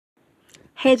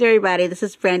Hey there, everybody. This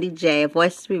is Brandy J, a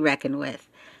voice to be reckoned with.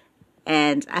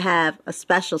 And I have a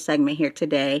special segment here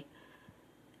today.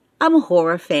 I'm a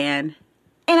horror fan,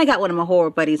 and I got one of my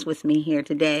horror buddies with me here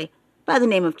today by the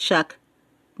name of Chuck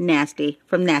Nasty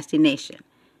from Nasty Nation.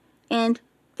 And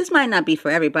this might not be for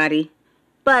everybody,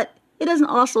 but it doesn't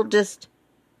also just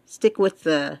stick with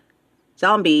the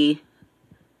zombie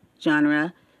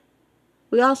genre.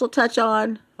 We also touch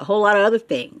on a whole lot of other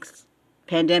things.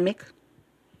 Pandemic,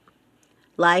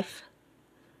 life,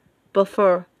 but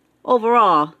for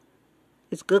overall,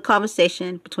 it's good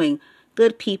conversation between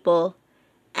good people,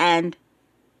 and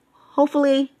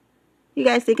hopefully you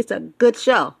guys think it's a good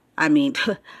show. I mean,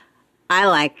 I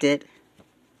liked it.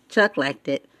 Chuck liked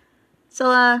it.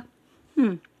 So, I'm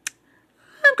going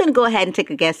to go ahead and take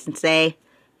a guess and say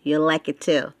you'll like it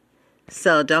too.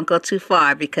 So don't go too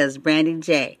far because Brandy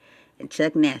J and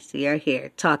Chuck Nasty are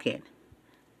here talking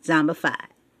Zombified.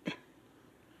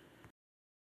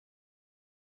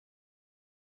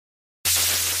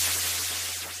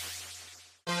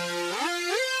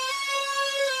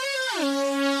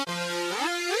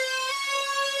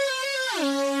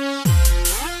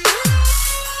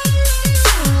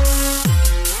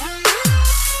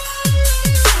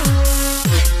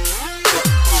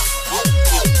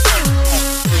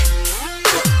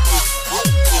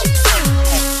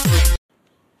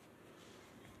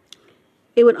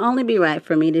 It would only be right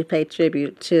for me to pay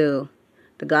tribute to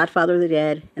the godfather of the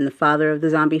dead and the father of the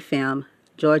zombie film,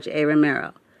 George A.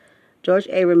 Romero. George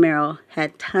A. Romero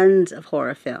had tons of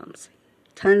horror films,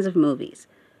 tons of movies,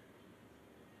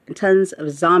 and tons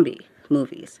of zombie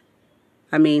movies.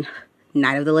 I mean,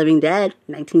 Night of the Living Dead,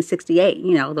 1968,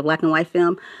 the black and white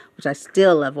film, which I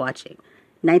still love watching.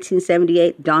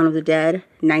 1978, Dawn of the Dead.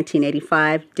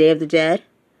 1985, Day of the Dead.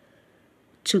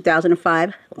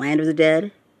 2005, Land of the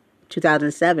Dead.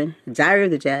 2007, Diary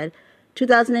of the Dead.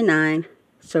 2009,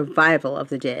 Survival of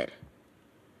the Dead.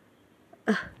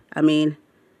 I mean,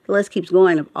 the list keeps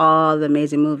going of all the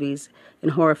amazing movies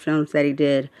and horror films that he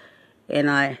did.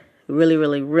 And I really,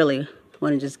 really, really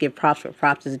want to just give props where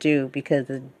props is due because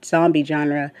the zombie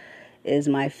genre is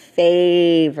my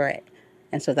favorite.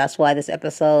 And so that's why this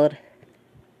episode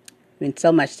means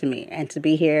so much to me. And to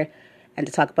be here and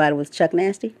to talk about it with Chuck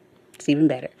Nasty, it's even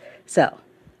better. So,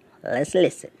 let's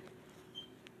listen.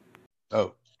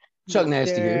 Oh, Chuck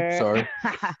Nasty here. Sorry.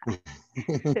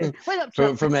 Wait up,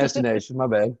 Chuck. from Nasty Nation. My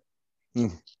bad.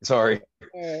 Sorry.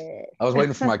 I was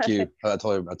waiting for my cue. I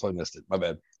totally missed it. My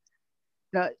bad.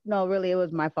 No, really, it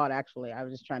was my fault. Actually, I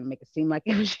was just trying to make it seem like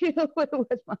it was you. But it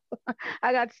was my fault.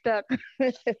 I got stuck.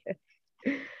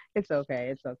 It's okay.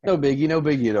 It's okay. No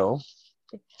biggie at all.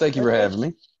 Thank you for having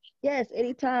me. Yes,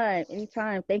 anytime.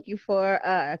 Thank you for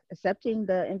accepting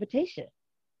the invitation.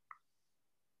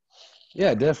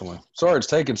 Yeah, definitely. Sorry it's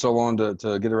taken so long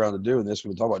to get around to doing this.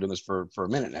 We've been talking about doing this for a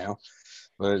minute now,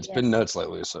 but it's been nuts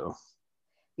lately. So.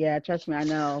 Yeah, trust me, I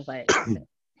know. Like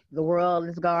the world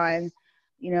is gone,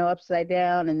 upside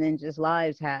down, and then just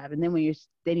lives have. And then you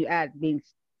add being,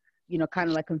 kind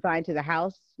of like confined to the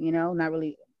house, not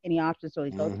really any options to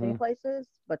really go to any places,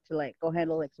 but to like go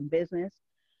handle like some business.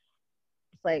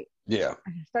 It's like it's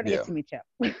starting to get to me, Chuck.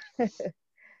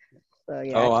 So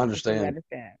yeah. Oh, I understand. I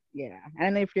understand. Yeah, and I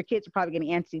know if your kids are probably getting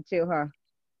antsy too, huh?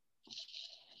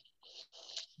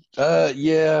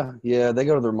 Yeah. They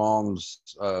go to their moms.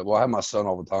 Well, I have my son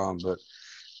all the time, but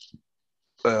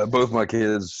both my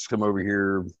kids come over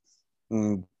here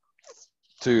 2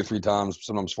 or 3 times,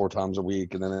 sometimes 4 times a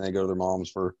week, and then they go to their moms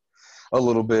for a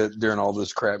little bit during all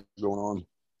this crap going on.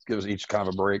 Give us each kind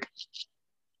of a break.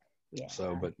 Yeah.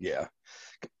 So, but yeah.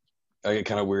 I get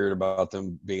kind of weird about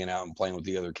them being out and playing with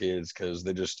the other kids because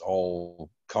they just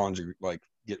all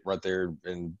get right there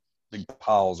in big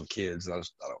piles of kids. I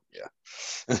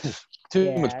don't.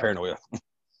 Too much paranoia.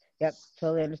 Yep,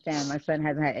 totally understand. My son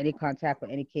hasn't had any contact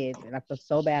with any kids, and I feel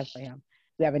so bad for him.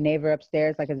 We have a neighbor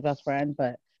upstairs, like his best friend,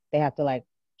 but they have to like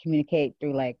communicate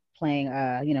through like playing,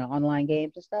 online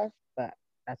games and stuff. But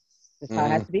that's just how it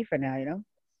has to be for now,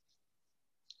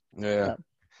 Yeah. So,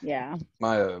 yeah.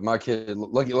 My kid,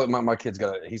 my kid's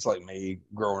he's like me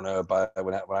growing up.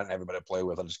 When I didn't have anybody to play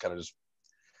with, I just kind of just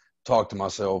talked to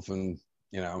myself and,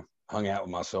 hung out with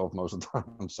myself most of the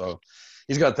time. So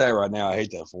he's got that right now. I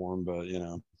hate that for him, but,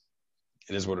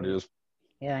 it is what it is.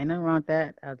 Yeah, ain't nothing wrong with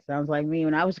that. Sounds like me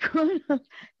when I was growing up.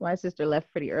 My sister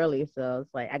left pretty early, so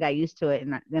it's like I got used to it,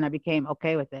 and then I became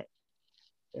okay with it.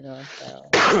 So.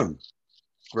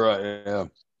 Right, yeah.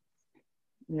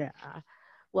 Yeah.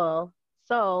 Well,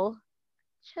 so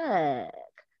check.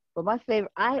 But my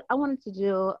favorite, I wanted to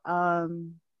do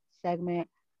segment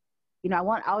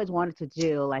I always wanted to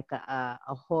do like a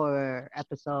horror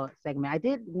episode segment. I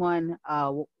did one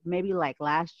maybe like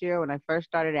last year when I first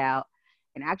started out,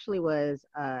 and actually was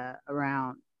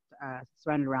around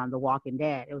surrounded around The Walking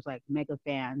Dead. It was like mega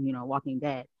fan, Walking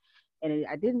Dead, and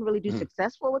I didn't really do Mhm.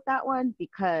 successful with that one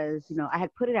because I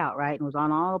had put it out right and it was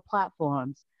on all the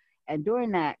platforms, and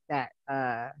during that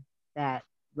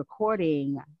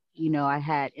recording, I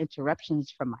had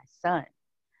interruptions from my son,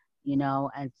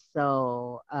 and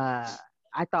so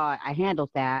I thought I handled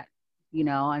that,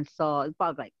 and so it's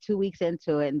probably like 2 weeks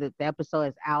into it, and the episode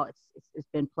is out. It's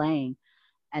been playing,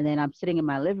 and then I'm sitting in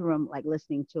my living room, like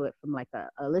listening to it from like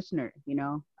a listener,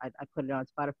 I put it on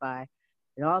Spotify,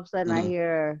 and all of a sudden I Mhm.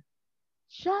 hear,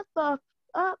 "Shut the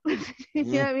up," you know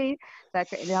Mhm. what I mean?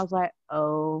 And I was like,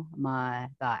 "Oh my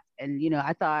god!" And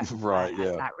I thought Right. I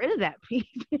Yeah. got rid of that piece.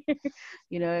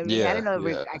 You know what I mean? I Yeah. didn't know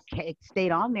Yeah. it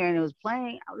stayed on there and it was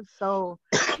playing. I was so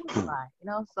mortified,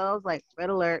 So I was like, red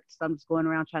alert. So I'm just going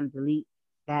around trying to delete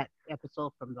that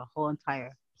episode from the whole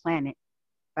entire planet.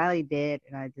 Finally did,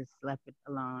 and I just left it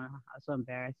alone. I was so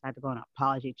embarrassed. I had to go on an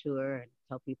apology tour and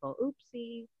tell people,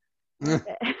 "Oopsie." My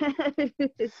bad.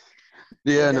 you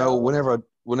Yeah. No. know?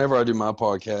 Whenever I do my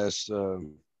podcast,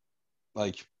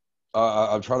 like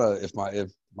I try to if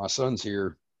my son's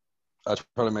here, I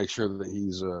try to make sure that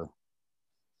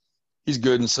he's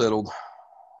good and settled.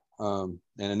 And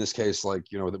in this case, like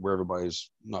where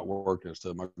everybody's not working and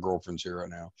stuff, my girlfriend's here right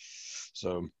now,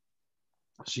 so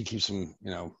she keeps him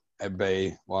at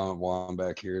bay while I'm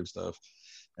back here and stuff.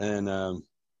 And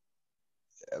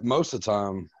most of the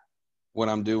time when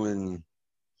I'm doing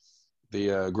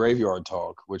the graveyard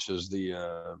talk, which is the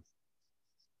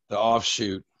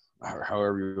offshoot, or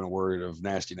however you want to word it, of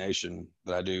Nasty Nation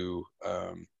that I do,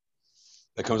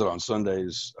 that comes out on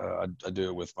Sundays. I do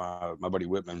it with my buddy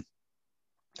Whitman,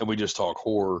 and we just talk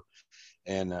horror.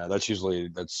 And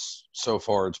that's so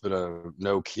far it's been a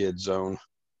no kid zone,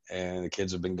 and the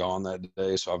kids have been gone that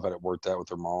day, so I've had it worked out with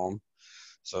their mom.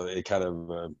 So it kind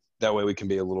of that way we can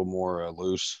be a little more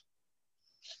loose.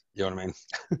 You know what I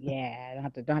Yeah, don't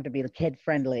have to be kid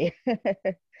friendly.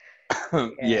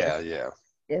 mean? Yes. Yeah, yeah.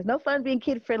 There's no fun being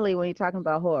kid friendly when you're talking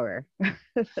about horror.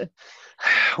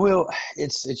 Well,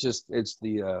 it's just it's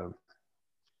the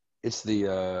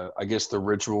I guess the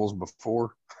rituals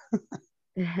before.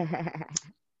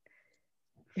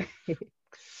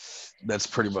 That's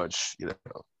pretty much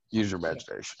use your Yeah.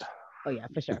 imagination. Oh yeah,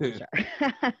 for sure, for sure.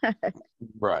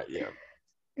 Right. Yeah.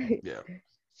 Yeah.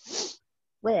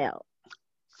 Well,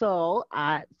 so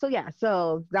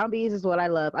zombies is what I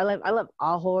love. I love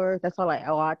all horror. That's all I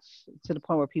watch, to the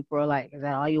point where people are like, "Is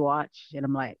that all you watch?" And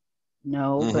I'm like,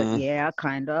 "No, but Mm-hmm. yeah,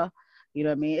 kinda." You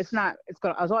know what I mean? It's not.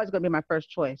 I was always gonna be my first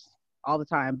choice all the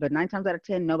time, but 9 times out of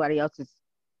 10, nobody else is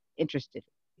interested.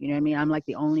 You know what I mean? I'm like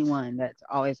the only one that's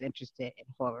always interested in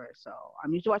horror. So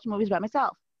I'm used to watching movies by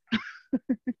myself.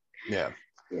 Yeah.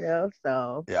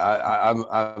 So Yeah.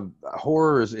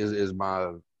 Horror is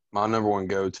my number one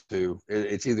go to.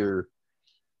 It's either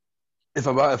if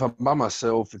I'm by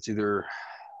myself, it's either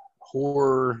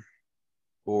horror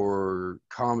or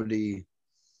comedy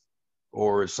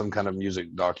or it's some kind of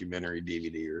music documentary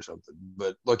DVD or something.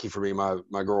 But lucky for me,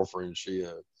 my girlfriend,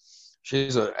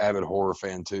 she's an avid horror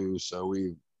fan too. So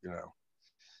we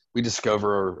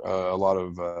discover a lot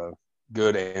of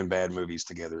good and bad movies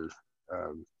together,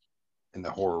 um, in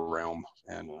the horror realm,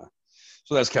 and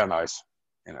so that's kind of nice.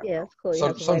 yeah, it's cool. You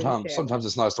have somebody to Sometimes share with. sometimes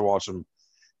it's nice to watch them.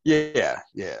 Yeah,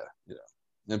 yeah, yeah.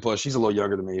 And plus, she's a little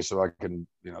younger than me, so I can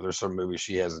there's some movies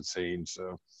she hasn't seen,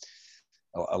 so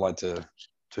I like to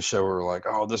show her like,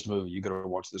 oh, this movie you got to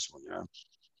watch this one.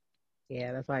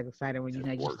 Yeah, that's why I'm excited when It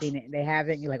you've works. seen it and they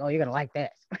haven't. You're like, oh, you're gonna like this.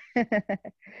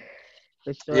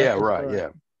 For sure, Yeah, for right. sure. Yeah.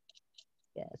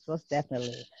 Yes, most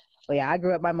definitely. But yeah, I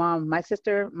grew up. My mom, my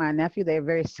sister, my nephew, they're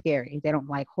very scary. They don't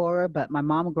like horror. But my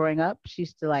mom, growing up, she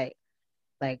used to like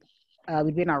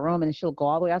we'd be in our room and she'll go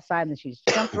all the way outside and then she'd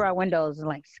jump through our windows and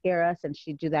like scare us. And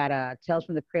she'd do that Tales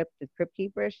from the Crypt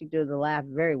Keeper. She'd do the laugh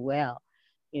very well,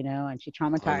 and she Oh,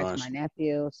 traumatized my nice.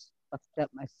 nephew, fucked up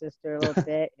my sister a little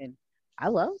bit, and I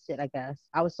loved it. I guess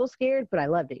I was so scared, but I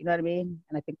loved it. You know what I mean?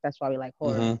 And I think that's why we like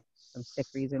horror. Mm-hmm. Some sick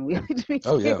reason we like to be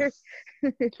Oh yeah. scared.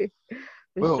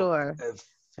 For Well, sure. if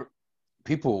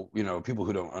people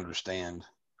who don't understand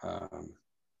um,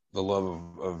 the love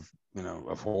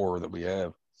of horror that we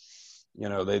have,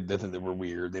 they think that we're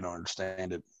weird. They don't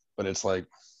understand it, but it's like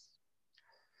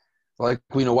why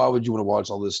would you want to watch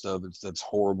all this stuff that's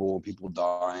horrible, people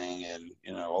dying,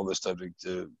 and all this stuff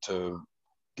to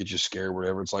get you scared,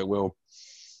 whatever. It's like, well,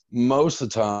 most of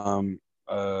the time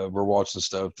we're watching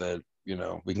stuff that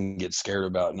we can get scared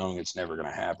about, knowing it's never going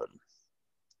to happen.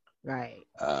 Right.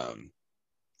 Um,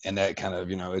 and that kind of,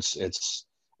 it's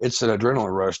an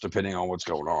adrenaline rush depending on what's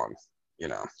going on, you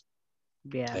know.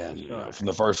 Yeah, for And sure.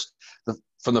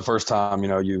 from the first time,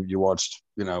 you watched,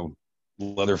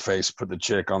 Leatherface put the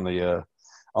chick on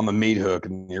the meat hook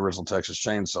in the original Texas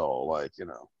Chainsaw, like,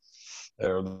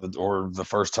 or the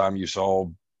first time you saw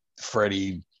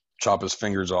Freddy chop his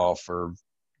fingers off, or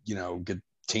get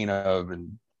Tina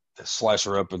and slice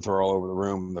her up and throw her all over the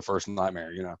room in the first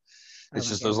Nightmare. Oh It's my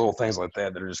just those little goodness. things like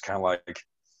that that are just kind of like,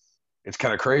 it's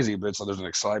kind of crazy, but it's like there's an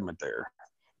excitement there.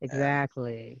 And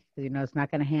Exactly. It's not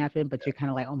going to happen, but you're kind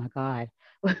of like, oh my God.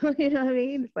 You know what I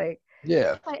mean?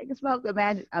 yeah, It's about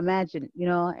imagine,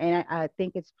 and I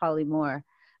think it's probably more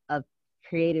of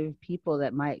creative people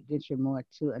that might venture more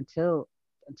to until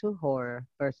horror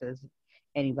versus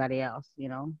anybody else,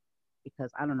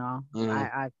 because I don't know.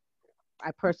 mm-hmm.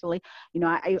 I personally,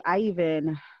 I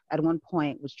even at one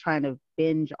point was trying to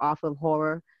binge off of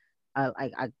horror.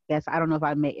 I guess I don't know if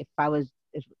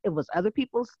it was other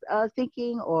people's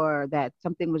thinking or that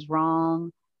something was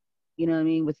wrong, what I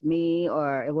mean, with me,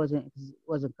 or it wasn't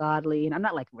godly. And I'm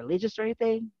not like religious or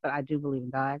anything, but I do believe in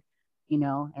God,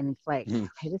 and it's like, Mm-hmm.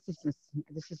 okay,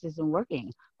 this isn't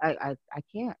working. I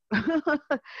can't.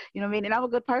 You know what I mean? And I'm a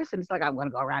good person. It's like I'm gonna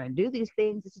go around and do these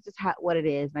things. This is just what it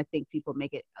is. And I think people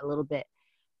make it a little bit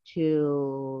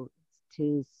too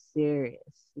too serious.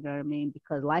 You know what I mean?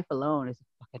 Because life alone is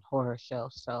a fucking horror show.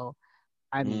 So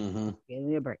I mean, Mm-hmm. give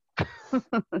me a break.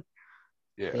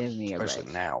 Yeah, Give me a break.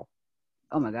 especially now.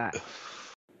 Oh my God.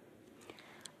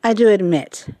 I do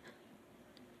admit,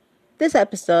 this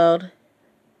episode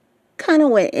kind of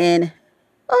went in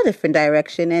a different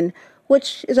direction, and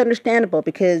which is understandable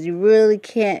because you really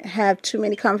can't have too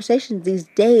many conversations these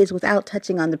days without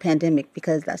touching on the pandemic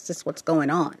because that's just what's going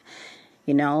on.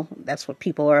 That's what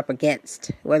people are up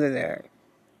against, whether they're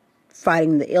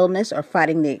fighting the illness or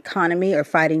fighting the economy or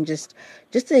fighting just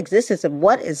the existence of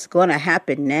what is going to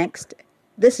happen next.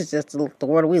 This is just the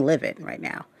world we live in right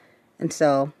now. And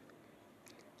so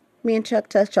me and Chuck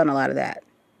touched on a lot of that.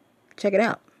 Check it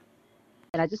out.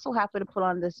 And I just so happened to put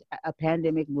on this a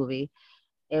pandemic movie.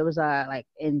 It was like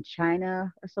in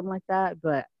China or something like that,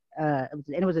 but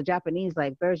it was a Japanese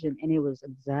like version, and it was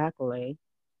exactly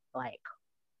like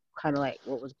kind of like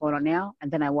what was going on now. And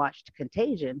then I watched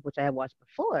Contagion, which I had watched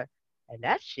before, and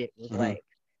that shit was Mm-hmm.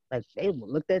 like they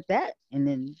looked at that and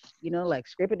then like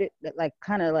scripted it, like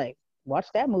kind of like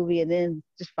watched that movie and then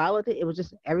just followed it. It was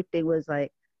just everything was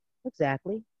like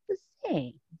exactly the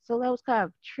same. So that was kind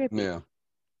of trippy, Yeah,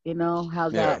 how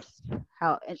yeah, that's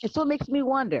how, and so it makes me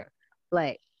wonder,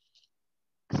 like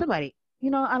somebody,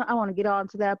 I want to get on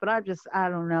to that, but I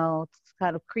don't know, it's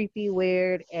kind of creepy,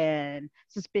 weird, and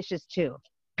suspicious too.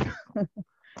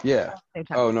 yeah. Same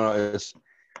time. Oh no, it's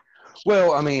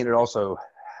well. I mean,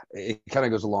 it kind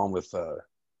of goes along with the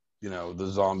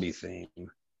zombie theme,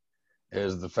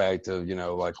 is the fact of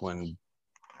like when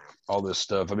all this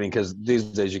stuff. I mean, because these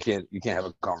days you can't have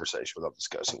a conversation without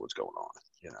discussing what's going on.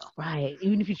 Right.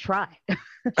 Even if you try.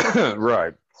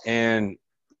 Right. And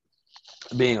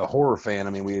being a horror fan, I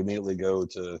mean, we immediately go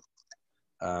to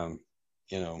um,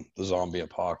 the zombie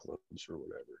apocalypse or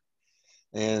whatever.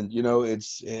 And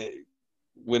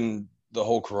when the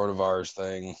whole coronavirus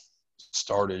thing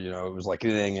started, it was like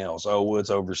anything else. Oh, well, it's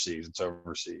overseas. It's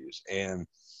overseas. And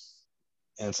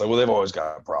it's like, well, they've always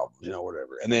got problems,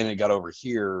 whatever. And then it got over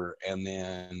here, and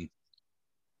then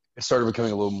it started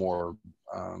becoming a little more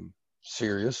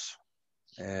serious.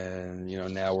 And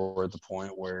now we're at the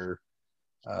point where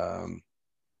um,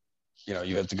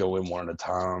 you have to go in one at a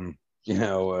time,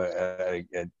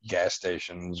 at gas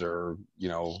stations or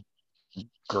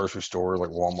grocery stores like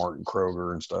Walmart and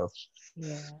Kroger and stuff.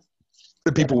 Yeah.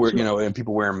 And Yeah, people like wear, two.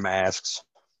 people wearing masks.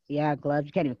 Yeah, gloves.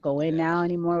 You can't even go in Yeah, now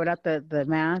anymore without the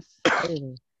mask.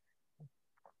 Crazy.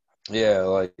 yeah,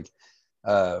 like,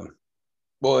 um,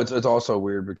 well, it's also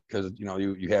weird because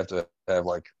you have to have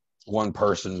like one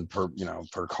person per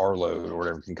carload or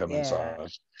whatever can come Yeah. inside,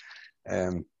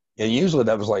 and usually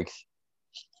that was like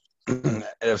it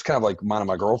was kind of like mine and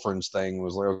my girlfriend's thing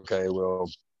was like, okay, well,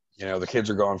 the kids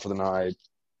are gone for the night.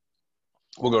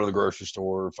 We'll go to the grocery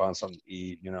store, find something to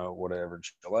eat, whatever,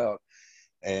 chill out.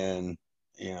 And,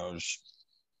 you know,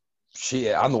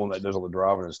 I'm the one that does all the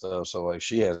driving and stuff. So like,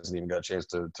 she hasn't even got a chance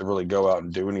to really go out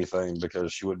and do anything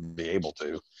because she wouldn't be able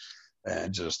to.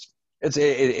 And just,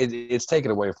 it's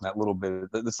taken away from that little bit.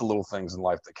 It's the little things in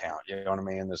life that count. You know what I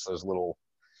mean? There's those little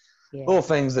Yeah.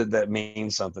 things that mean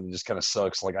something. It just kind of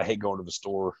sucks. Like I hate going to the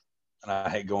store and I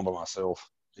hate going by myself.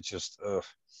 It's just, and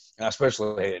I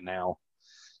especially hate it now.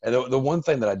 And the one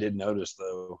thing that I did notice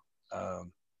though,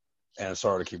 and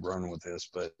sorry to keep running with this,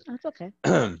 but That's okay.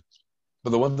 But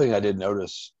the one thing I did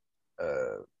notice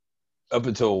uh, up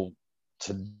until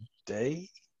today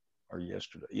or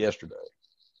yesterday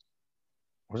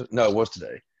was it? No, it was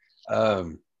today.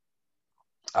 Um,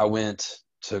 I went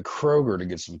to Kroger to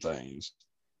get some things,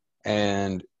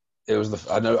 and it was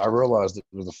I realized it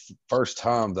was the first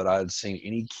time that I had seen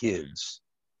any kids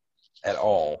at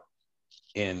all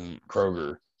in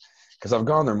Kroger because I've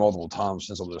gone there multiple times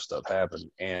since all this stuff happened,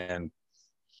 and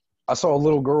I saw a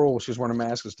little girl. She was wearing a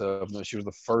mask and stuff, and she was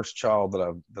the first child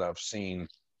that I've seen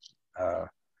uh,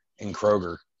 in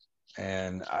Kroger.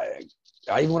 And I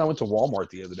even when I went to Walmart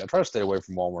the other day, I try to stay away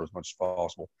from Walmart as much as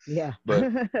possible. Yeah.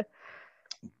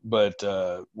 But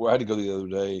well, I had to go the other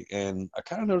day, and I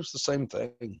kind of noticed the same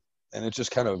thing. And it's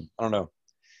just kind of I don't know.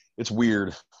 It's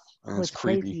weird and Oh, it's it's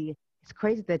creepy. crazy. It's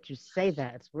crazy that you say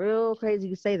that. It's real crazy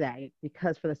you say that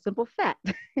because for the simple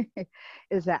fact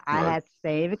is that I Right. had the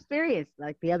same experience.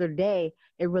 Like the other day,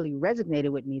 it really resonated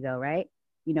with me though, right?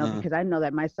 Mm, Because I know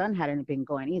that my son hadn't been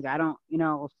going either. I don't,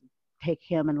 take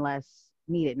him unless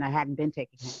needed, and I hadn't been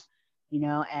taking him,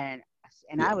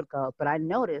 and I yeah. would go, but I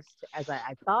noticed as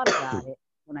I thought about it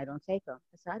when I don't take them,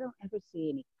 I said I don't ever see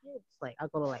any kids. Like I'll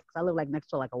go to 'cause I live like next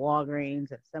to like a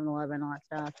Walgreens and 7-Eleven, all that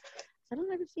stuff. I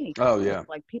don't ever see any Oh kids. yeah.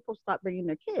 Like people stop bringing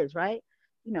their kids, right?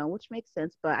 Which makes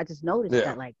sense. But I just noticed Yeah.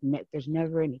 that like there's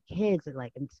never any kids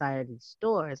like inside of these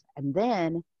stores. And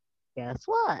then guess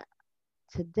what?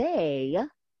 Today,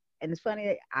 and it's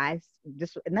funny. I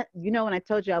just and that, when I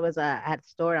told you I was at the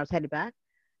store, and I was headed back.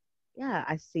 Yeah,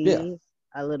 I Yeah. see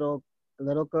a little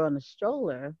girl in a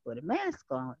stroller with a mask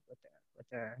on with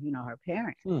her her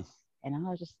parent, Mm, and I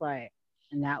was just like,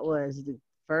 and that was the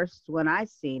first one I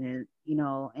seen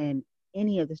in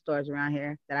any of the stores around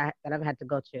here that I've had to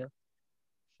go to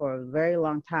for a very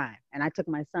long time. And I took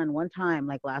my son one time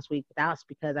like last week without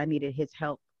because I needed his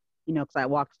help, because I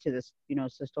walked to this, to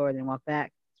the store and then walked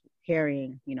back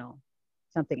carrying,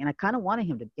 something. And I kind of wanted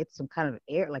him to get some kind of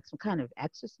air, like some kind of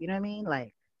exercise, you know what I mean?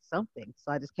 Like something.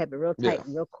 So I just kept it real tight yeah.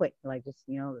 and real quick. Like just,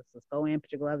 let's go in,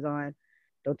 put your gloves on,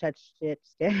 don't touch shit,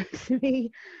 stand next to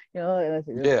me, and let's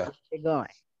Yeah. get going.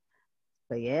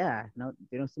 But yeah, no,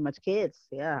 you don't see much kids.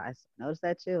 Yeah, noticed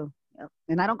that too. Yep.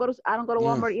 And I don't go to Mm.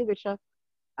 Walmart either, Chuck.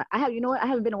 I have, you know what? I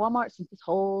haven't been to Walmart since this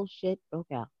whole shit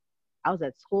broke out. I was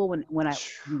at school when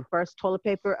the first toilet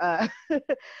paper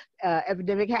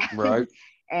epidemic happened, Right.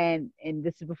 and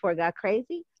this is before it got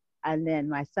crazy. And then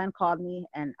my son called me,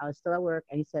 and I was still at work,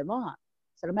 and he said, "Mom," I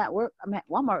said, "I'm at work. I'm at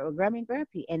Walmart with Grammy and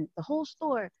Grampy, and the whole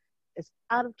store is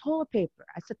out of toilet paper."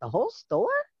 I said, "The whole store?"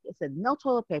 He said, "No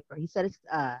toilet paper." He said, "It's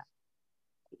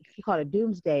he called it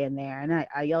doomsday in there." And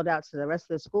I yelled out to the rest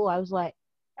of the school. I was like,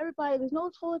 "Everybody, there's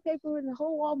no toilet paper in the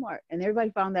whole Walmart." And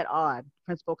everybody found that odd. The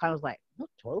principal kind of was like, "No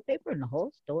toilet paper in the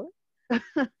whole store?"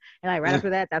 And like right Yeah. after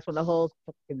that, that's when the whole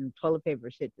fucking toilet paper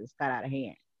shit just got out of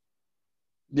hand.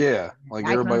 Yeah. Like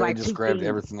Now you can only everybody buy just two grabbed things.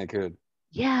 everything they could.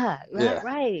 Yeah, right, Yeah.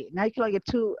 right. Now you can only get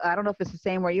two. I don't know if it's the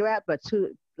same where you're at, but two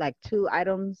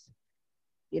items.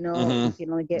 You Mm-hmm.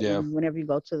 can only get Yeah. whenever you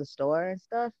go to the store and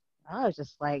stuff. I was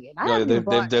just like, and I No, haven't even they've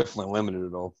bought. definitely limited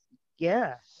it all.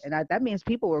 Yeah, and that means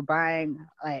people were buying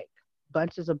like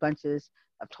bunches of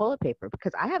toilet paper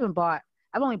because I haven't bought.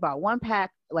 I've only bought one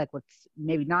pack, like with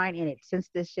maybe 9 in it since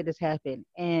this shit has happened,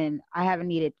 and I haven't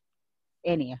needed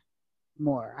any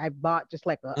more. I bought just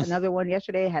like another one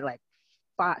yesterday. It had like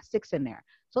 6 in there,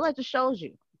 so that just shows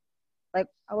you, like,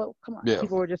 oh, well, come on, Yeah.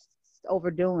 people were just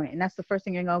overdoing it, and that's the first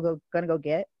thing you're gonna go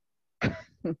get.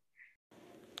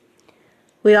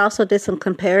 We also did some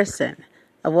comparison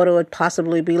of what it would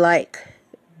possibly be like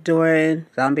during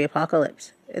zombie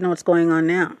apocalypse and what's going on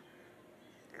now.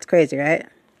 It's crazy, right?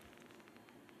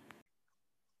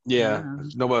 Yeah. Yeah,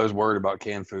 Nobody was worried about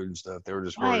canned food and stuff. They were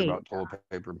just worried right. about toilet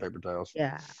paper and paper towels.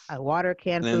 Yeah, water,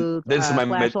 canned And then foods, then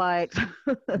somebody made flashlights.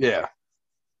 yeah.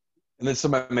 And then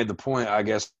somebody made the point, I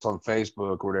guess, on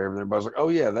Facebook or whatever. And everybody's like, "Oh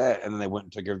yeah, that." And then they went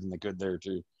and took everything they could there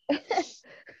too.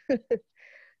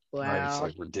 Like it's Wow,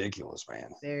 like ridiculous,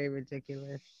 man. very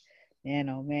ridiculous. Man,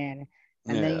 oh man.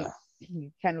 And then Yeah.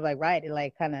 you kind of like right, it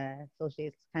like kind of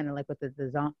associates kind of like with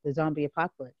the zombie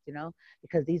apocalypse,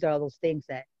 because these are all those things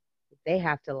that they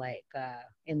have to like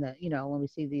in the when we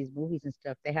see these movies and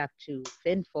stuff, they have to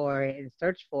fend for it and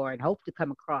search for it and hope to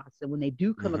come across. And when they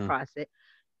do come Mm-hmm. across it,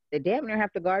 they damn near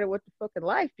have to guard it with the fucking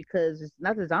life because it's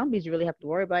not the zombies you really have to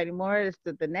worry about anymore. It's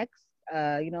the next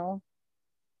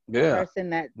Yeah. person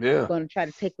that's Yeah. going to try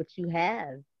to take what you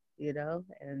have,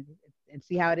 and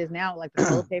see how it is now, like the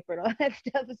toilet paper and all that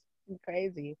stuff is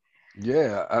crazy.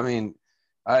 Yeah. I mean,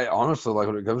 I honestly like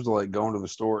when it comes to like going to the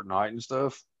store at night and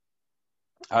stuff.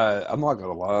 I'm not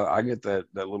gonna lie, I get that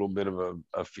little bit of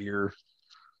a fear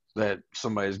that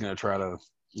somebody's gonna try to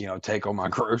take all my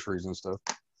groceries and stuff.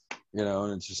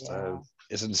 And it's just Yeah.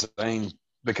 it's insane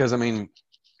because I mean,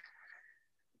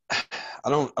 I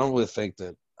don't really think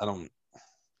that I don't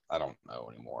know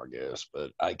anymore, I guess,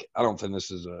 but I don't think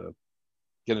this is going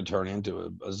to turn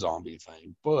into a zombie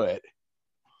thing. But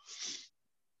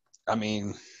I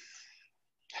mean,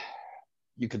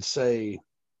 you could say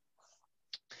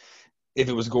if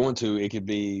it was going to, it could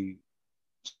be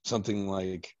something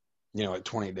like, like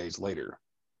 28 days later,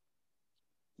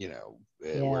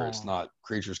 where it's Yeah. not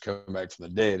creatures coming back from the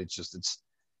dead. It's just,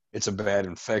 it's a bad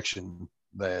infection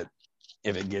that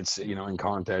if it gets, in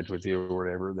contact with you or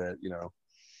whatever, that,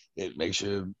 it makes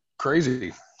you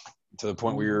crazy to the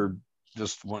point where Mhm. you're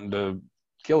just wanting to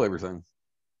kill everything.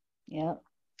 Yep.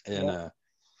 And, Yep.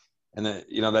 and then,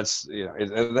 that's,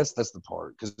 that's the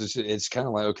part. Cause it's kind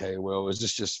of like, okay, well, is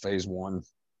this just phase one?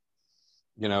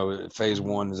 Phase Mhm.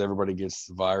 one is everybody gets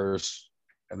the virus.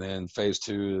 And then phase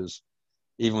two is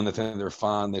even when they think they're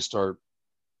fine, they start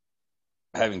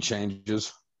having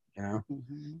changes,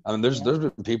 Mhm. I mean, there's Yep.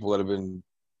 been people that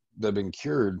have been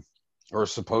cured or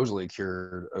supposedly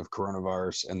cured of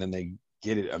coronavirus, and then they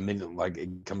get it immediately, like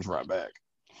it comes right back.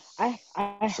 I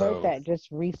heard So, that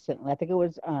just recently. I think it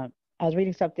was I was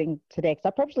reading something today because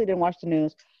I purposely didn't watch the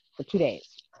news for 2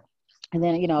 days, and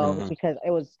then mhm. because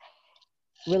it was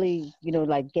really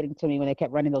like getting to me when they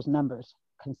kept running those numbers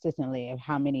consistently of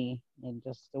how many, and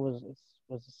just it was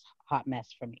a hot mess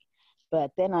for me.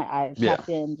 But then I Yeah, tapped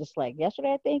in just like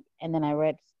yesterday, I think, and then I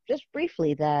read just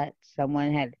briefly that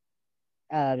someone had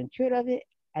been cured of it,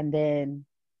 and then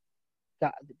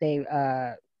they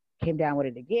came down with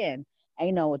it again.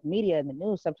 And with media and the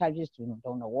news, sometimes you just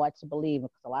don't know what to believe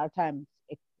because a lot of times,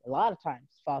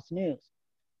 it's false news.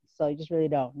 So you just really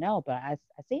don't know. But I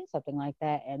seen something like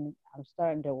that, and I'm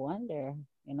starting to wonder,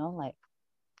 like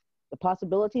the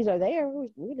possibilities are there. We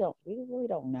really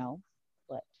don't know.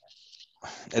 But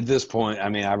at this point, I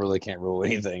mean, I really can't rule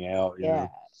anything out. yeah,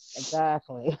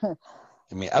 exactly.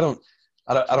 I mean, I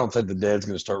don't think the dead's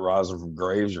going to start rising from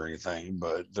graves or anything,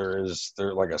 but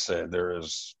like I said, there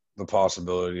is the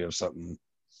possibility of something,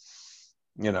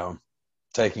 you know,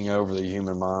 taking over the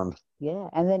human mind Yeah,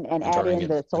 and then and add turning in it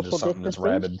the into social something that's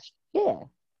distancing. rabid. Yeah,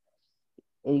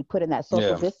 and you put in that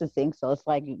social Yeah. distancing, so it's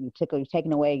like you're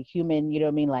taking away human, you know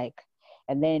what I mean, like,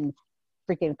 and then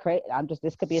freaking crazy.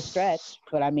 This could be a stretch,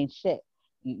 but I mean, shit,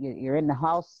 you're in the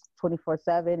house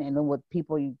 24/7, and then with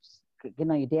people you just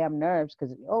getting on your damn nerves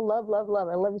because love, love, love,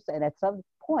 I love you, and at some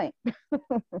point,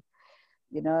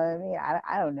 you know what I mean?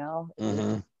 I don't know.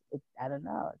 Hmm. I don't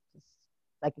know. It's just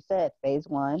like you said, phase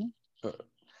one,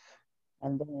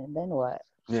 and then what?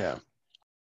 Yeah.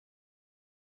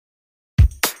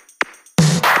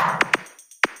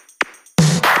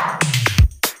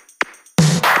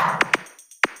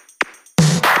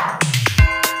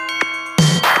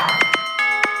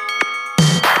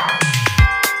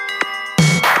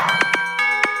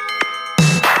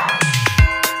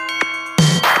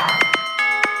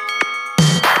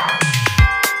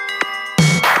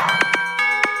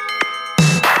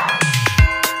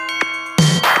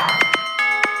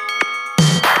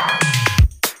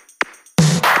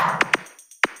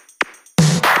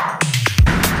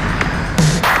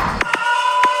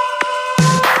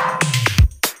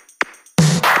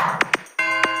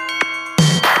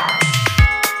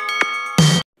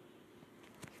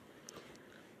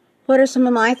 What are some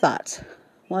of my thoughts?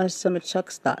 What are some of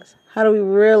Chuck's thoughts? How do we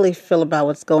really feel about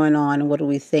what's going on and what do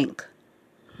we think?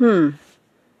 I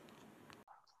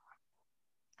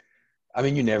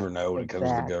mean, you never know when it comes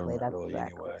to the Exactly. government, That's really,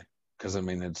 exactly. anyway. Because I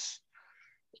mean,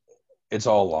 it's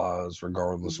all lies,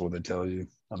 regardless of what they tell you.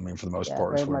 I mean, for the most Yeah,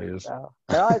 part, very it's what much it is. so.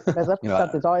 There's up You to know,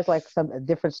 something. It's always like a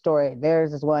different story.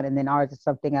 Theirs is one, and then ours is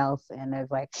something else. And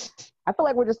there's like, I feel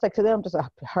like we're just like to them just a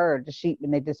herd, the sheep,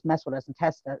 and they just mess with us and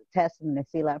test, and they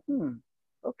see like,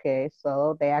 okay,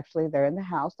 so they're in the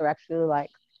house. They're actually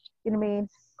like, you know what I mean,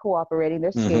 cooperating.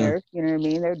 They're hmm scared. You know what I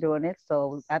mean. They're doing it,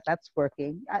 so that's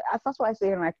working. That's why I see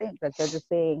it, and I think that they're just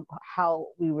saying how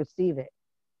we receive it,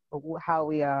 how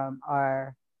we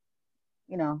are,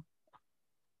 you know,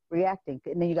 reacting.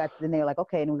 And then they're like,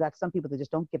 okay, and we got some people that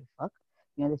just don't give a fuck.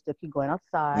 They still keep going yeah.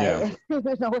 outside.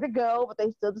 There's nowhere to go, but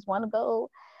they still just want to go.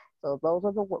 So those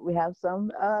are we have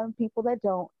some people that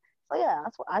don't. So yeah,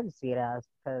 that's what I just see it as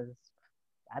because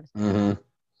I just don't hmm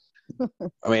know.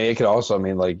 I mean, it could also, I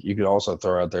mean, like you could also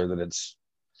throw out there that it's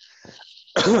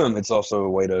it's also a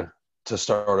way to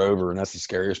start over, and that's the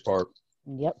scariest part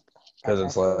Yep, because that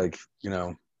it's too. like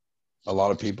a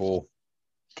lot of people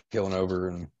killing over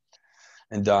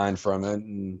and dying from it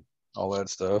and all that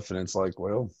stuff, and it's like,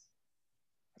 well,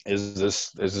 is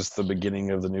this the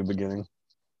beginning of the new beginning?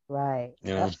 Right.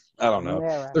 You know, Yep. I don't New know.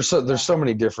 era. There's Yeah. so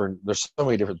many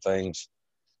different things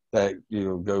that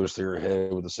goes through your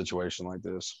head with a situation like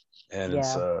this, and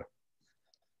it's Yeah.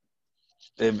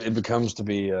 it becomes to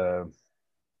be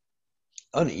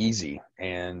uneasy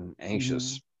and Hmm.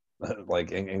 anxious,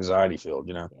 like anxiety filled.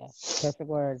 Yeah. Perfect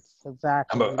words. I'm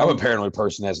Exactly. a You I'm a need. paranoid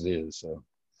person as it is, so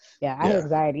Yeah. I have yeah.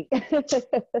 anxiety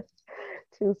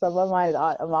too. So my mind is.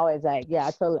 I'm always like, yeah.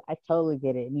 I totally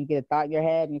get it. And you get a thought in your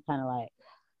head, and you're kind of like,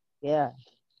 yeah,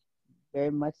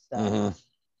 very much so.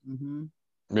 Hmm. Hmm.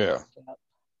 Yeah. Yep.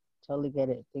 Totally get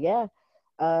it. But yeah.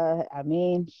 I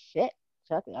mean, shit,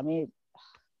 Chuck. I mean,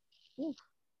 whew,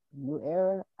 new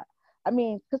era. I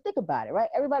mean, because think about it, right?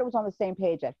 Everybody was on the same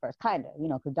page at first, kind of,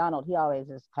 because Donald, he always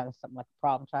is kind of something like a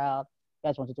problem child. He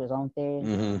always wants to do his own thing.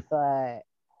 Hmm. But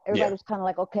everybody Yeah. was kind of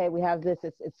like, okay, we have this.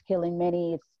 It's killing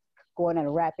many. It's going at a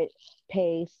rapid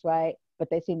pace, right? But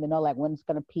they seem to know like when it's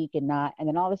going to peak and not. And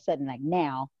then all of a sudden, like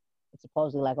now, it's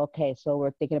supposedly like, okay, so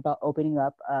we're thinking about opening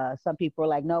up. Some people are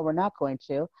like, no, we're not going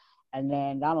to. And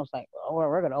then Donald's like, oh,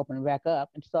 we're going to open it back up.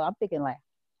 And so I'm thinking like,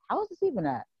 how is this even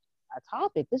a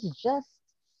topic? This is just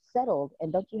settled,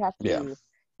 and don't you have Yeah. to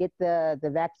get the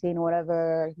vaccine or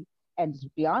whatever? And to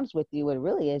be honest with you, what it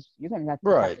really is, you're going to just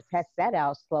have Right. to test that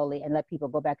out slowly and let people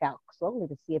go back out slowly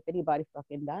to see if anybody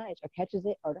fucking dies or catches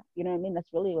it or not. You know what I mean?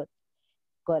 That's really what's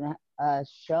going to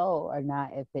show or not.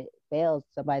 If it fails,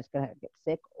 somebody's going to get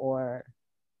sick or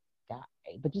die.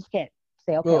 But you just can't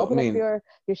say, okay, Well, I open up mean, your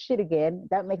shit again.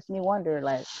 That makes me wonder,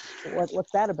 like,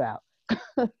 what's that about?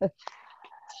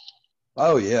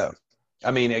 oh yeah. I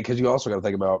mean, because you also got to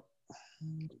think about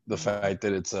the fact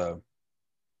that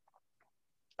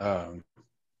um,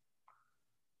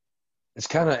 it's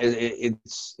kind of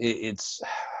it's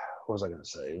what was I going to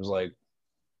say? It was like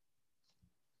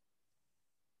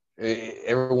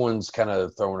everyone's kind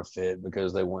of throwing a fit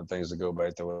because they want things to go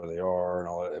back the way they are and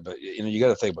all that. But you got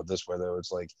to think about it this way though.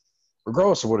 It's like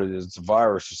regardless of what it is, it's a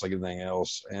virus just like anything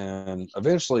else, and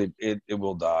eventually it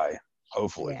will die,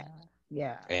 hopefully. Yeah,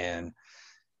 yeah. And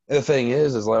the thing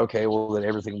is like okay, well then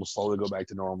everything will slowly go back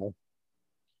to normal,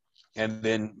 and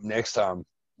then next time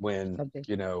when Something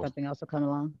something else will come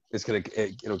along.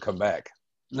 it'll come back.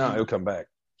 No, Mm-hmm. it'll come back,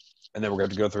 and then we're going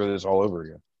to have to go through this all over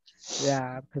again.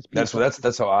 Yeah, because That's people,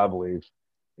 that's how I believe.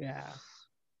 yeah.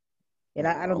 And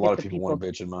I A don't lot get of the people want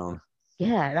people, to bitch and moan.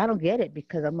 yeah, and I don't get it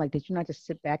because I'm like, did you not just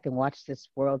sit back and watch this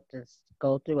world just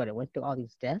go through what it went through all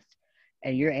these deaths?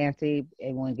 And you're anti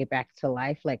and want to get back to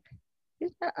life? Like,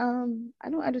 I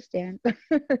don't understand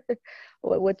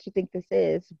what you think this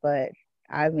is, but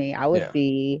I mean, I would Yeah.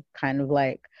 be kind of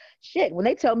like, shit, when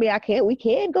they tell me we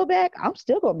can't go back, I'm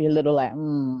still gonna be a little like, I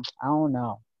don't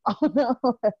know. I don't know.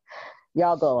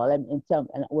 Y'all go and tell me,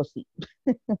 and we'll see.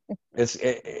 It's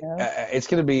You know? it's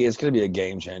gonna be a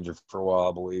game changer for a while,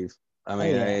 I believe. I Oh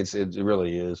mean, yeah. it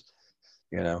really is.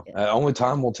 Only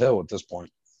time will tell at this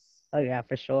point. Oh yeah,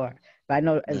 for sure. But I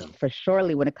know Yeah. for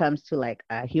surely when it comes to like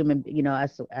human,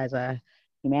 us as a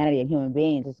humanity and human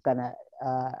beings, it's gonna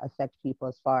affect people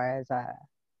as far as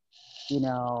you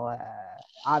know,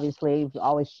 obviously you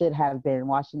always should have been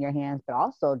washing your hands, but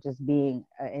also just being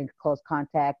in close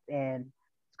contact, and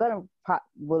it's gonna a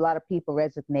lot of people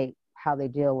resonate how they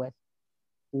deal with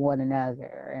one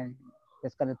another, and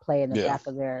it's gonna play in the Yeah. back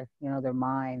of their their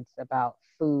minds about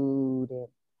food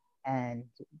and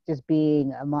just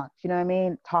being amongst, you know what I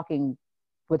mean, talking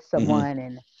with Hmm. someone.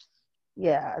 And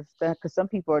yeah, it's because some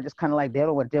people are just kind of like they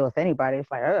don't want to deal with anybody. It's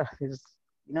like, it's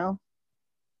you know,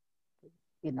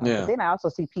 But Yeah. then I also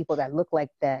see people that look like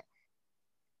that.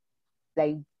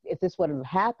 They, if this would have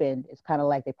happened, it's kind of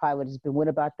like they probably would have just been went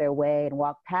about their way and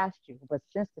walked past you. But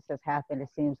since this has happened, it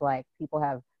seems like people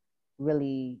have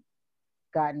really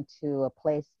gotten to a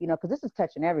place, because this is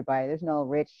touching everybody. There's no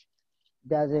rich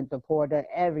doesn't, the poor does,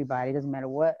 everybody. It doesn't matter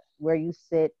where you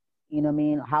sit, you know what I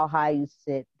mean, how high you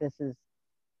sit. This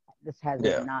hasn't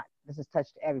Yeah. not this has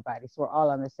touched everybody. So we're all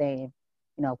on the same,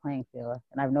 playing field.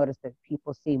 And I've noticed that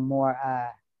people seem more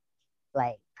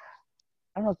like,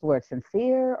 I don't know if the word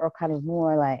sincere or kind of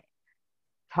more like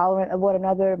tolerant of one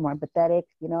another, more empathetic,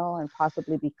 and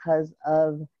possibly because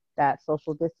of that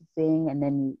social distancing. And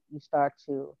then you start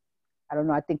to, I don't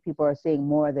know, I think people are seeing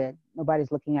more that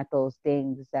nobody's looking at those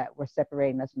things that were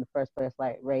separating us in the first place,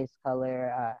 like race,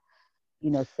 color,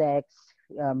 sex,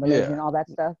 religion, Yeah. all that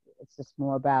stuff. It's just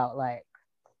more about like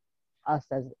us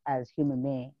as human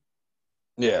beings.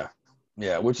 Yeah.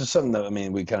 Yeah. Which is something that I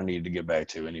mean we kind of needed to get back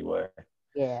to anyway.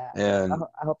 Yeah. And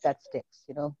I hope that sticks.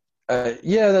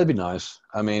 yeah, that'd be nice.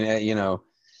 I mean, I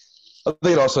think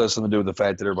it also has something to do with the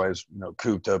fact that everybody's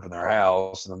cooped up in their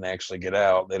house, and then they actually get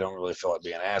out. They don't really feel like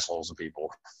being assholes to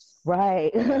people,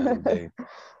 Right. and they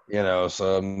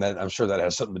So I'm sure that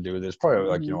has something to do with it. It's probably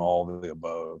like, Hmm. all of the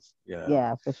above,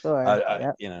 Yeah, for sure. I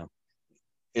Yep.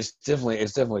 it's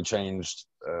definitely changed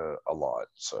a lot.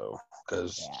 So,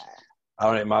 because Yeah. I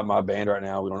don't my band right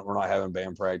now, we're not having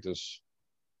band practice.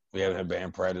 We haven't had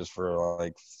band practice for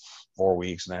like 4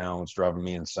 weeks now. It's driving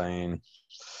me insane.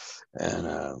 And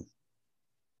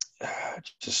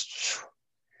just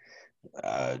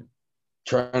uh,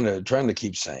 trying to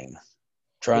keep sane.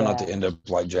 Trying not Yeah. to end up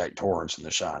like Jack Torrance in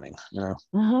The Shining.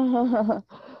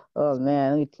 Oh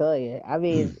man, let me tell you. I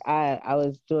mean, I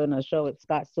was doing a show with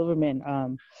Scott Silverman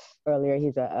earlier.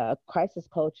 He's a crisis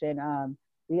coach, and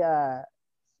we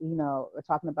we're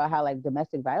talking about how like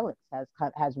domestic violence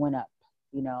has went up.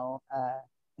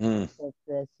 Mm, With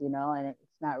this, and it's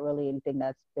not really anything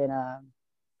that's been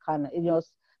kind of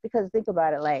because think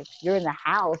about it, like you're in the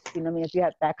house, what I mean, if you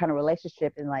have that kind of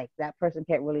relationship and like that person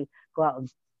can't really go out and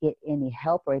get any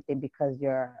help or anything because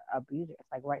you're abuser.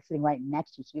 It's like sitting right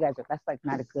next to you. So you guys that's like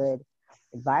not a good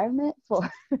environment for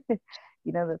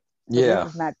so yeah,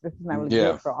 this is not really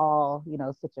good yeah. for all,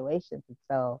 situations. And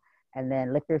so and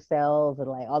then liquor sales and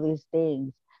like all these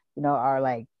things, are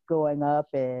like going up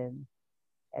and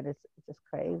it's just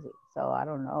crazy. So I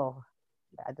don't know.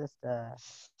 I just uh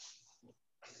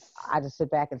I just sit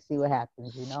back and see what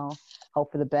happens,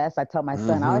 Hope for the best. I tell my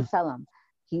son, I Mm-hmm. always tell him,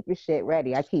 keep your shit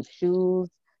ready. I keep shoes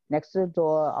next to the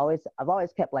door. I've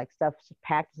always kept like stuff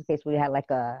packed in case we had like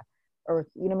a earth,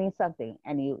 something.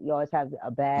 And you always have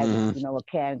a bag, Mm-hmm. with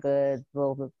canned goods,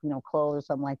 little, clothes or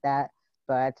something like that.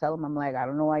 But I tell him, I'm like, I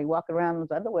don't know why you walk around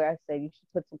with underwear. I say you should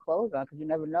put some clothes on because you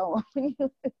never know.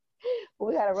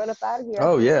 We gotta run up out of here. I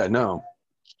Oh said, yeah, no.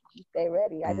 you stay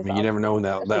ready. I mean, you never know when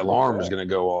that Especially since alarm is going to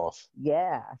go off.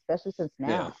 yeah, especially since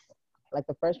Yeah. now, like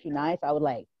the first few nights, I would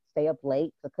like stay up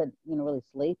late. So I couldn't, really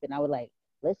sleep, and I would like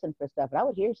listen for stuff, and I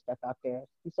would hear stuff out there. It'd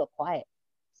be so quiet.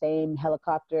 Same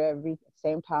helicopter every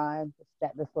same time.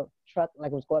 This little truck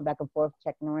like was going back and forth,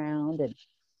 checking around,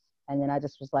 and then I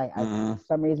just was like, Mm-hmm. for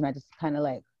some reason, I just kind of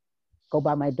like go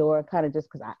by my door, kind of just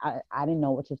because I didn't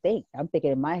know what to think. I'm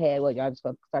thinking in my head, well, y'all just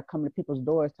gonna start coming to people's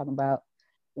doors talking about,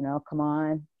 come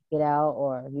on, get out,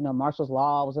 or martial's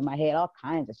law was in my head, all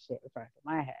kinds of shit was running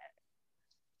through my head.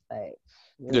 Like,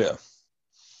 yeah, Yeah.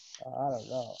 I don't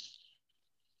know.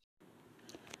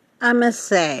 I must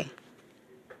say,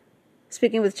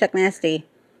 speaking with Chuck Nasty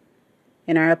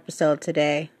in our episode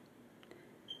today,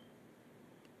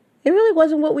 it really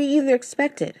wasn't what we either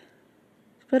expected.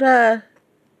 But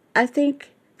I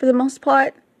think for the most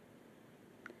part,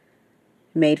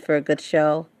 it made for a good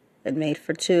show. It made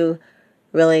for two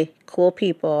really cool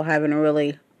people having a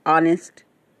really honest,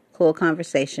 cool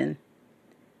conversation.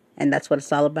 And that's what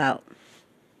it's all about.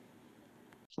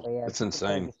 But yeah, It's super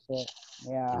insane. crazy shit.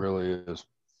 It Yeah, really is.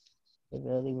 it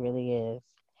really, really is.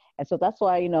 And so that's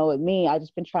why, with me, I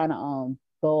just been trying to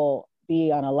go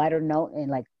be on a lighter note and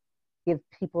like give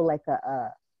people like a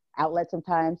outlet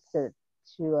sometimes to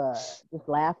just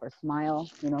laugh or smile.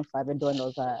 So I've been doing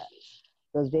those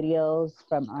videos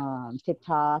from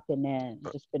TikTok, and then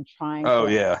just been trying to Oh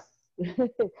like yeah.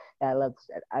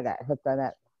 I got hooked on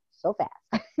that so fast.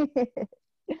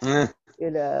 Eh,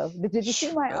 Did you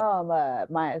see my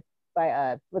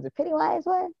but was it Pennywise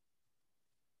one?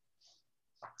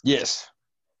 yes,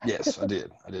 yes, I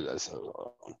did. I did that. So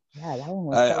Yeah, that one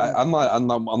was I, so I I'm not funny. I'm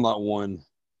not I'm not one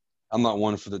I'm not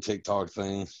one for the TikTok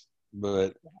thing,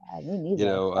 but Me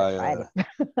neither. I I tried it.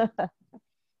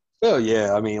 well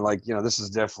yeah, I mean like this is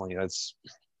definitely that's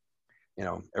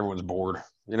everyone's bored.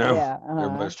 Yeah,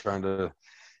 Everybody's trying to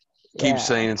keep yeah.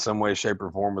 sane in some way, shape,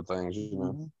 or form with things.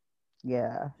 Hmm.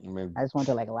 Yeah. I mean, I just wanted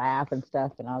to like laugh and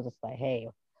stuff, and I was just like, hey,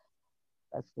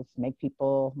 let's just make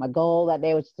people. My goal that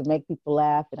day was just to make people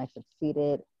laugh, and I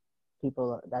succeeded.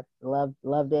 People that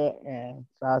loved it, and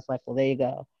so I was like, well, there you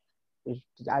go.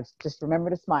 I just remember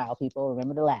to smile, people.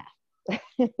 Remember to laugh.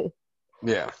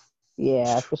 yeah,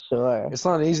 Yeah, for sure. it's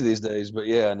not easy these days, but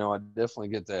yeah, no, I definitely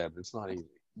get that. It's not easy.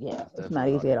 Yeah, It's it's not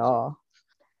definitely not easy at easy. all.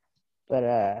 But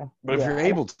But if yeah, you're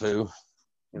able to.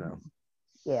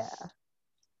 yeah,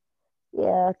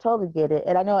 yeah, I totally get it.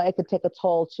 And I know it could take a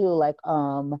toll too, like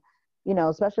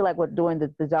especially like with doing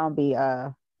the zombie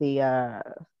the uh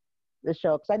the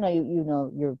show, because I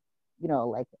know you're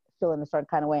like feeling a certain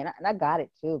kind of way, and I got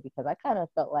it too, because I kind of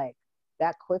felt like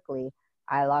that quickly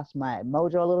I lost my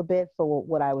mojo a little bit for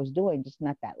what I was doing just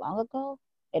not that long ago.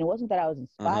 And it wasn't that I was Hmm.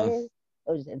 inspired,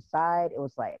 it was just inside. It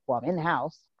was like, well, I'm in the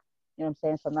house, what I'm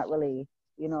saying, so I'm not really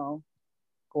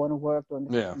going to work, doing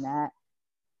this Yeah, and that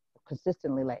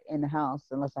consistently, like in the house,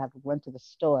 unless I have to run to the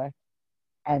store.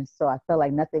 And so I felt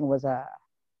like nothing was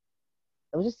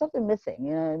it was just something missing,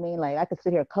 you know what I mean? Like I could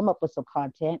sit here and come up with some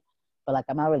content, but like,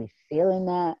 am I really feeling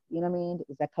that? You know what I mean?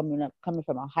 Is that coming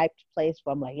from a hyped place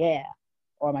where I'm like, yeah,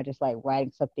 or am I just like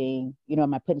writing something? You know,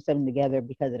 am I putting something together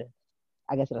because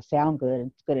I guess it'll sound good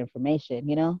and it's good information,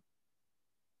 you know?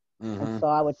 And Mm-hmm.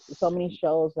 so so many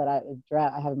shows that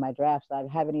I have in my drafts that I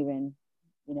haven't even,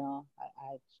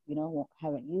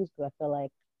 haven't used because I feel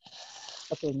like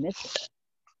something was missing,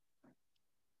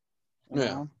 you Yeah,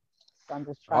 know? So I'm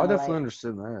just I trying to definitely like,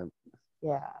 understand that.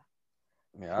 yeah,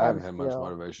 Yeah, I try haven't to had much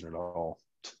still, motivation at all.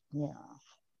 yeah,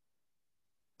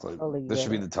 It's like totally this get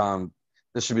should be it. the time.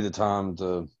 This should be the time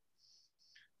to,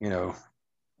 you know,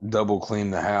 double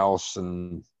clean the house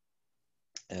and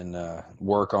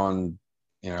work on,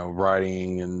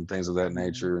 writing and things of that Mhm.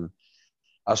 nature. And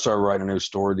I started writing a new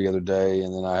story the other day,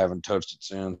 and then I haven't touched it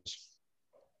since.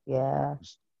 Yeah.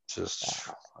 It's just,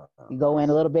 You go in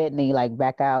a little bit and then you like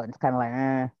back out and it's kind of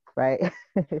like, right?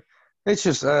 it's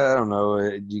just, I don't know.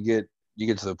 You get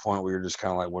to the point where you're just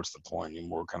kind of like, what's the point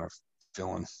anymore? Kind of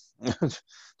feeling, to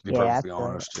be Yeah, I perfectly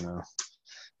feel it. honest.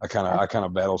 I kind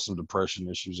of battle some depression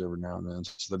issues every now and then,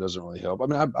 so that doesn't really help. I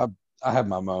mean, I have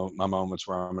my moments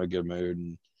where I'm in a good mood,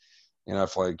 and I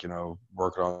feel like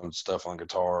working on stuff on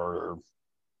guitar or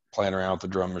playing around with the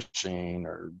drum machine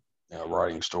or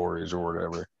writing stories or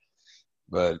whatever.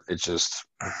 But it's just,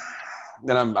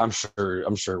 then I'm sure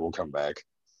it will come back.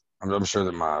 I'm sure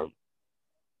that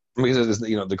because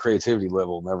the creativity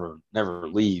level never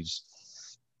leaves.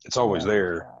 It's always Yeah, for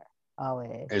there. sure.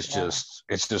 Always. Yeah.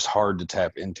 It's just hard to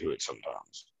tap into it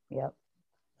sometimes. Yep.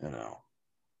 You know.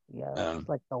 Yep. It's And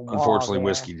like the wall unfortunately,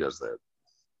 there. whiskey does that.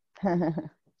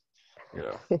 You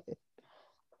know.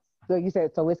 So you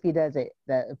said so whiskey does it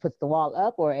that it puts the wall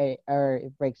up or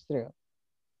it breaks through.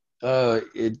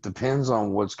 It depends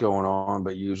on what's going on, but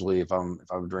usually if I'm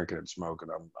drinking and smoking,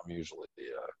 I'm usually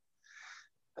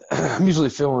I'm usually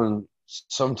feeling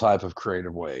some type of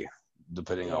creative way,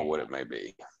 depending on Yeah. what it may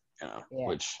be.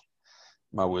 Yeah. Which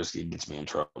my whiskey gets me in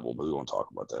trouble, but we won't talk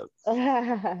about that.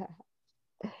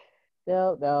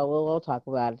 No, no, we'll talk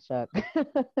about it, Chuck.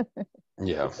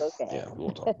 Yeah, It's okay. yeah, we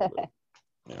won't talk about it.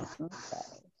 Yeah. Okay.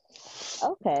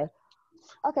 Okay.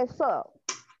 Okay. So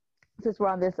since we're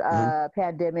on this Hmm.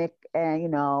 pandemic and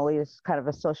we just kind of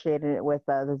associated it with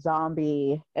the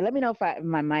zombie, and let me know if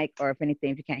my mic or if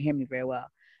anything if you can't hear me very well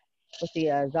with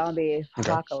the zombie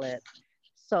Okay. apocalypse.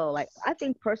 So like I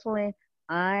think personally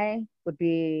I would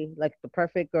be like the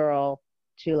perfect girl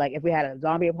to like if we had a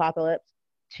zombie apocalypse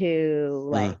to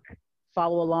Hmm. like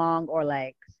follow along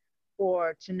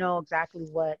or to know exactly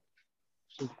what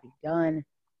should be done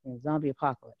in a zombie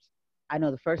apocalypse. I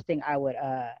know the first thing I would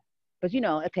but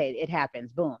okay, it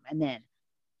happens, boom. And then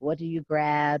what do you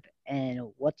grab and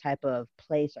what type of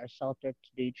place or shelter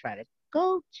do you try to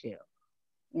go to?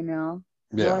 You know,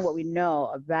 Yeah. knowing what we know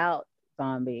about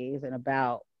zombies and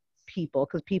about people,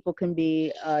 because people can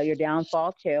be your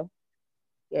downfall too,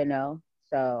 you know.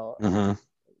 So Hmm.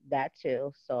 that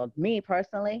too. So me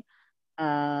personally,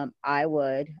 I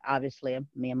would obviously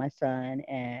me and my son,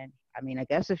 and I mean, I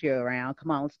guess if you're around,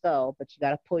 come on, let's go. But you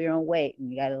got to pull your own weight,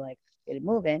 and you got to like get it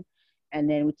moving. And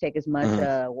then we take as much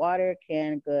Hmm. water,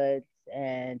 canned goods,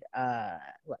 and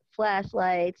what,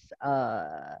 flashlights.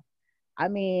 I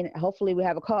mean, hopefully we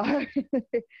have a car.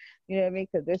 You know what I mean?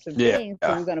 Because there's some Yeah. things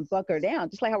because we're gonna bunker down,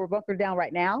 just like how we're bunkered down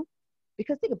right now.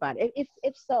 Because think about it.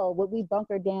 If so, would we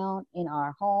bunker down in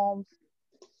our homes?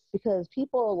 Because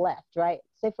people left, right?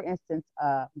 Say for instance,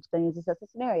 I'm just going to use this as a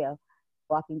scenario.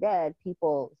 Walking Dead,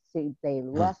 people see they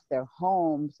Mhm. left their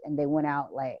homes and they went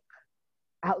out like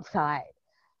outside.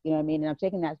 You know what I mean? And I'm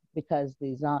taking that because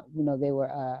these, they were.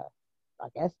 I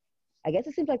guess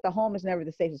it seems like the home is never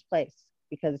the safest place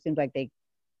because it seems like they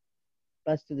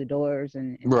bust through the doors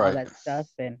and all Right. that stuff,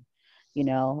 and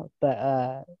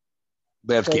but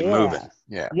They have to so keep yeah, moving.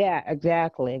 Yeah. yeah,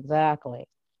 exactly.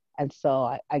 And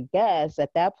so I guess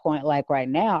at that point, like right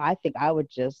now, I think I would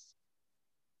just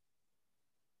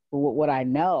what I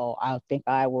know. I think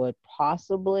I would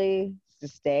possibly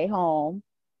just stay home.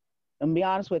 And be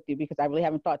honest with you, because I really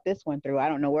haven't thought this one through. I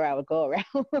don't know where I would go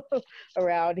around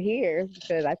around here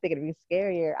because I think it'd be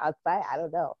scarier outside. I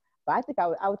don't know, but I think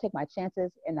I would take my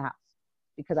chances in the house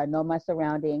because I know my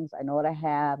surroundings. I know what I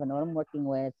have. I know what I'm working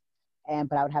with,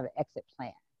 but I would have an exit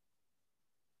plan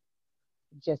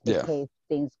just in Yeah. case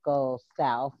things go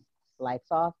south.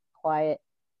 Lights off, quiet,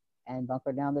 and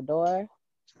bunker down the door.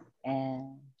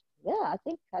 And yeah, I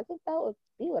think that would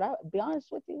be what I would be honest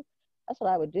with you. That's what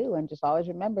I would do, and just always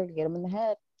remember to get them in the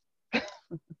head.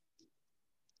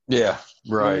 Yeah.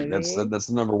 You know what I Right. That's mean? that's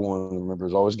the number one. Remember,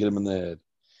 is always get them in the head.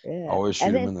 Yeah, Always shoot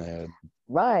and them then in the head.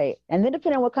 right, and then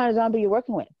depending on what kind of zombie you're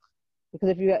working with, because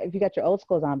if you got your old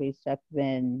school zombies,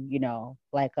 then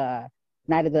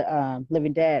Night of the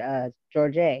Living Dead,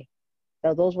 George A.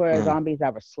 So those were Mhm. zombies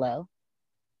that were slow,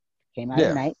 came out at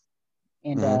Yeah. night,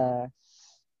 and Mhm.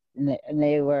 and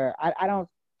they were. I don't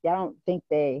think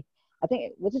they. I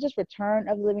think was it just Return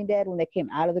of the Living Dead when they came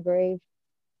out of the grave.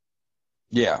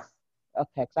 Yeah.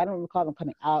 Okay, because I don't recall them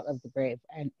coming out of the grave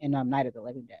and in Night of the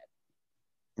Living Dead.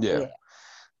 But Yeah. yeah,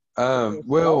 they were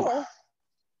Well, slower.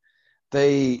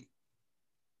 they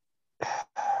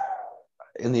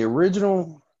in the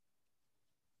original,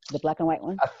 The black and white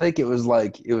one. I think it was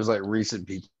like recent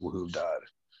people who died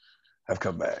have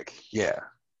come back. Yeah.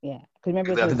 Yeah, because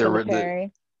remember it 'Cause was I a think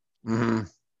cemetery.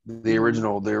 mhm. Hmm. The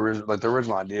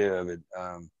original idea of it,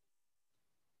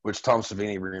 which Tom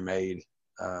Savini remade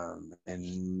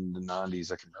in the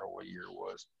 '90s. I can't remember what year it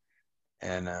was,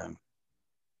 and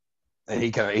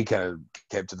he kind of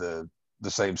kept to the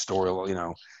same story. You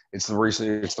know, it's the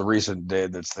recent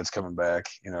dead that's coming back.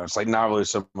 You know, it's like not really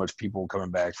so much people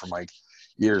coming back from like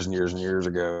years and years and years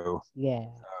ago. Yeah.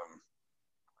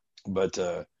 But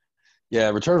yeah,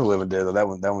 Return of the Living Dead.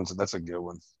 That's a good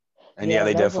one. And yeah, Yeah,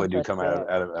 they that was definitely also do come scary.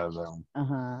 out of that one.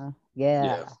 Uh-huh. Yeah.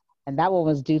 Yeah. And that one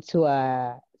was due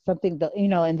to something that,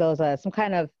 in those some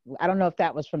kind of, I don't know if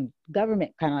that was from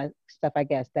government kind of stuff, I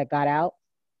guess, that got out,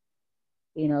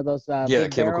 those Yeah, the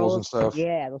big chemicals and barrels. stuff.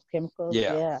 Yeah, those chemicals.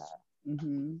 Yeah. Yeah.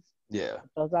 Hmm. Yeah.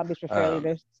 Those zombies were fairly, Um,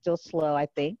 they're still slow, I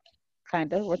think.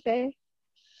 Kind of, weren't they?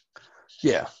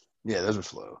 yeah. Yeah, those are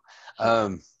slow. Yeah.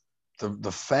 Um,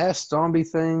 the fast zombie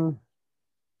thing,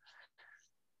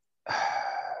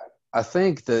 I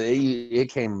think that it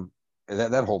came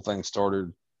that whole thing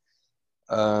started.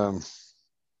 Um,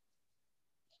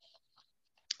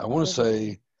 I What want to was it?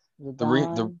 say The the re,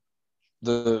 Dawn.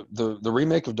 the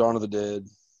remake of Dawn of the Dead.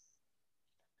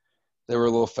 They were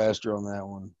a little faster on that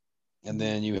one, and Mhm.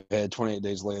 then you had 28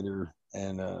 Days Later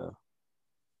and uh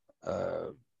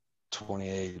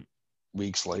 28 weeks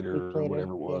Weeks later or later.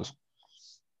 whatever it Yeah. was.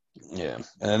 Yeah,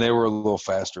 and they were a little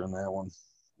faster in that one.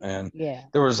 And Yeah.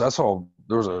 there was a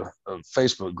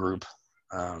Facebook group.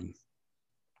 Um,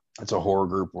 it's a horror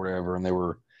group, whatever, and they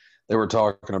were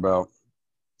talking about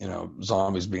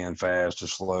zombies being fast or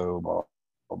slow, blah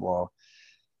blah blah.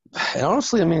 And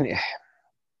honestly, I mean,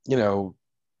 you know,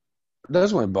 it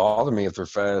doesn't really bother me if they're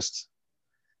fast.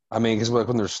 I mean, because like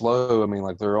when they're slow, I mean,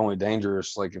 like they're only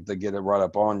dangerous like if they get it right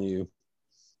up on you,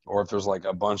 or if there's like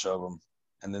a bunch of them.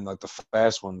 And then like the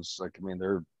fast ones, like I mean,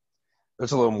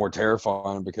 it's a little more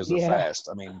terrifying because they're Yeah. fast.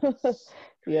 I mean,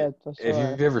 Yeah, for sure. if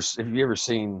you ever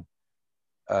seen,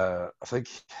 I think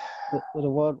With the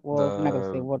I'm not gonna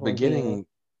say the World War Z. beginning.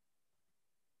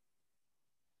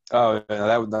 Oh,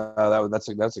 yeah, that's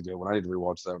a good one. I need to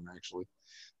rewatch that one actually.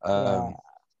 Yeah, Um,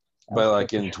 that was but good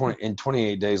like for sure. in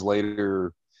 28 days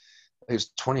later,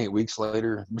 it's 28 weeks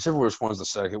later, whichever which one's the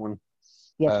second one.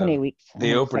 Yeah, 28 Um, weeks.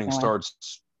 the The opening second one,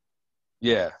 starts,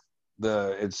 yeah,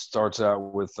 it starts out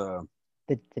with the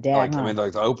dad, like I huh? mean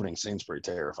like the opening scene's pretty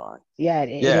terrifying. Yeah, it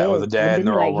Yeah, with is. the And dad and didn't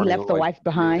they're all he running left the like wife yeah,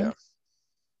 behind?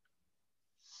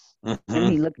 Didn't hmm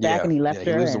he look back yeah, and he yeah. left He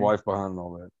her? leaves the And wife behind and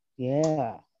all that.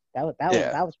 yeah,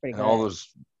 Yeah, that was pretty and all good. those.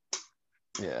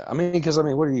 Yeah, I mean, because I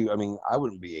mean, what do you? I mean, I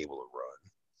wouldn't be able to run.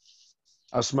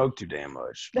 I smoke too damn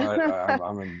much. I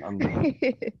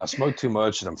smoke too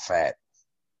much and I'm fat.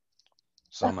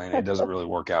 So I mean, it doesn't really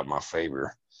work out in my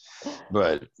favor.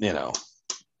 But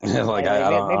like Hey, I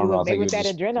don't know. I maybe think it with would that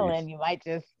just be. adrenaline, you might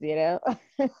just,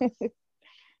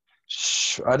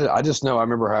 I just know. I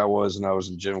remember how it was when I was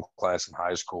in gym class in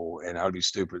high school, and I would be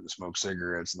stupid and smoke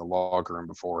cigarettes in the locker room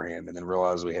beforehand, and then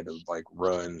realize we had to like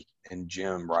run in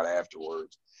gym right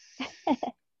afterwards.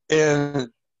 And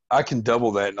I can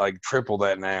double that, like triple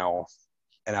that now,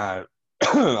 and I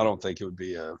I don't think it would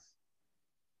be a.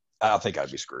 I think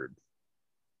I'd be screwed.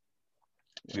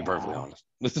 To be perfectly Yeah, honest.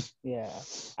 yeah.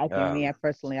 I can, me, um, I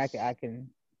personally, I can,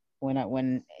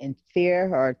 when in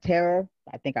fear or terror,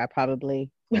 I think I probably,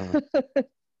 mm.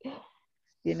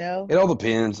 you know. It all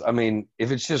depends. I mean,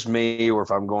 if it's just me, or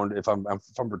if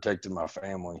I'm protecting my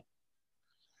family,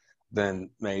 then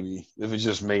maybe. If it's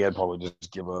just me, I'd probably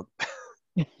just give up.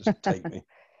 Just take me.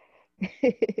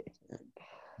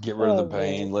 Get rid of the Oh man,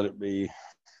 pain. Let it be.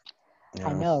 You I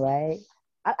know. know, right?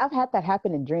 I've had that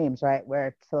happen in dreams, right? Where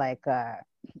it's like,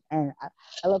 and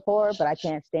I love horror, but I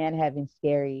can't stand having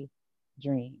scary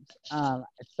dreams.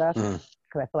 It sucks Mm.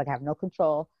 because I feel like I have no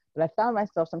control. But I found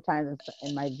myself sometimes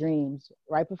in my dreams,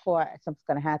 right before something's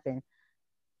gonna happen,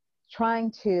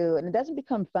 trying to, and it doesn't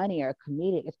become funny or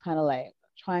comedic. It's kind of like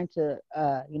trying to,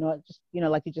 just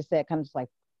like you just said, kind of just like,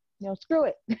 screw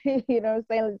it. You know what I'm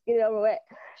saying? Let's get it over with.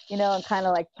 And kind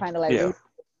of like trying to like Yeah. read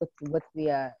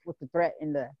with the threat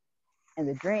in the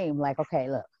dream. Like, okay,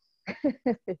 look,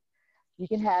 you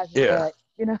can have Yeah.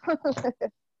 you know,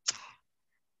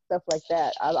 stuff like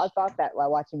that. I thought that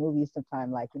while watching movies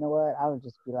sometime, like, you know what, I would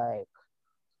just be like,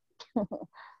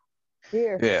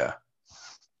 fear. Yeah.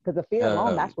 Because the fear alone,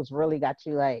 Um, that's what's really got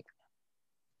you like,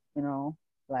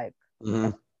 like,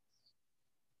 mhm.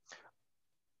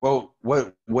 Well,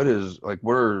 what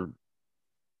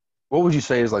would you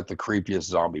say is like the creepiest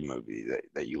zombie movie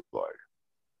that you like?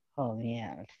 oh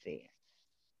yeah, let's see.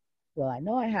 Well, I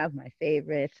know I have my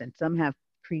favorites, and some have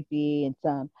creepy, and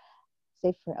some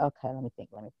say for okay. Let me think.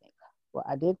 Well,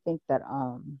 I did think that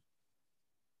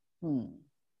hmm,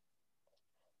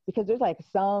 because there's like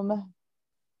some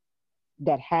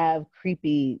that have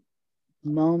creepy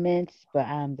moments, but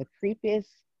the creepiest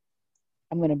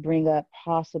I'm going to bring up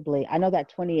possibly. I know that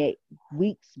 28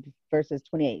 weeks versus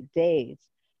 28 days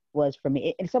was for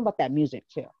me. It's something about that music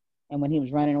too. And when he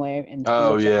was running away and she Oh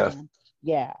looks at yeah, him,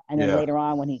 yeah. And then yeah. later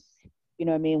on when he, you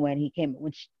know what I mean, when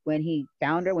he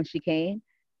found her when she came,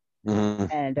 Hmm.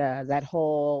 and that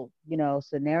whole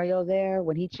scenario there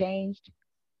when he changed,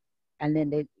 and then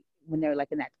they when they're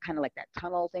like in that kind of like that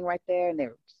tunnel thing right there, and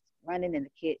they're just running, and the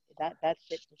kid that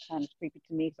shit was kind of creepy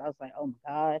to me. So I was like, oh my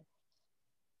god.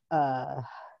 Uh,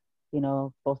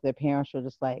 both their parents were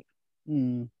just like,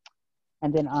 hmm.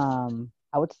 And then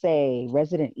I would say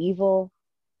Resident Evil,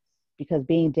 because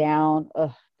being down,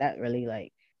 that really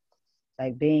like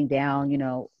being down,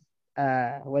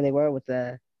 where they were with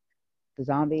the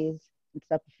zombies and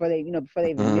stuff before before they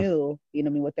even Hmm. knew, I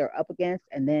mean, what they're up against.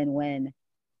 And then when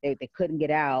they couldn't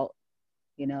get out,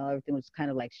 everything was kind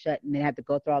of like shut, and they had to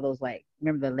go through all those, like,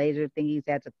 remember the laser thingies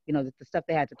they had to, the stuff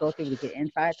they had to go through to get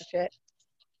inside the shit,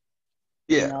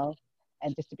 you Yeah, know,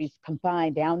 and just to be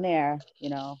confined down there,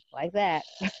 like that.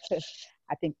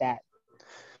 I think that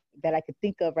I could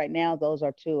think of right now, those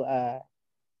are two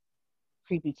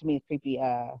creepy to me, creepy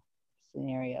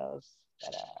scenarios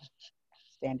that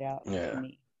stand out to yeah.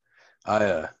 me.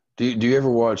 I do you ever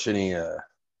watch any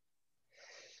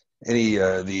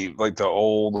the like the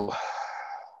old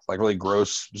like really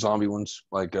gross zombie ones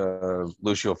like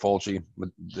Lucio Fulci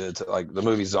with like the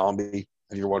movie Zombie?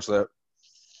 Have you ever watched that?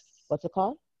 What's it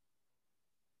called?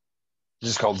 It's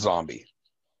just called Zombie.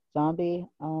 Zombie.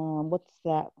 What's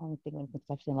that? I'm thinking because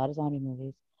I've seen a lot of zombie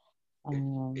movies.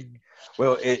 Um,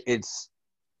 Well, it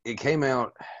came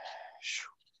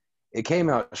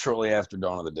out shortly after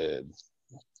Dawn of the Dead.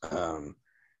 Um,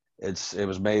 it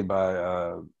was made by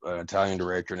an Italian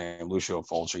director named Lucio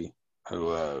Fulci,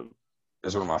 who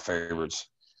is one of my favorites.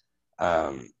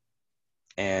 Um,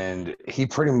 and he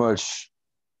pretty much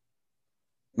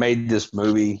made this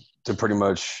movie to pretty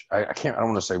much I don't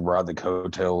want to say ride the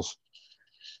coattails,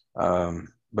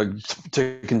 but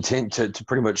to continue to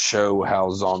pretty much show how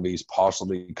zombies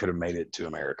possibly could have made it to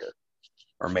America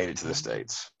or made it to the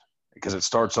states, because it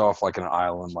starts off like an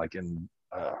island, like in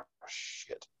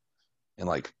shit, in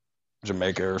like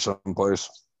Jamaica or someplace,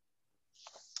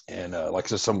 and like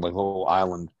just some like little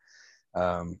island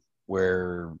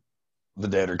where the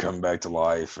dead are coming back to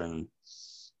life and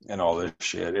all this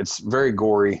shit. It's very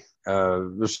gory.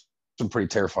 There's some pretty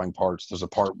terrifying parts. There's a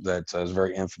part that is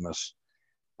very infamous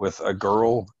with a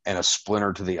girl and a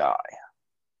splinter to the eye,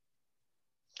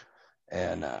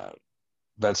 and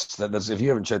that's if you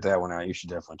haven't checked that one out, you should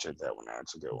definitely check that one out.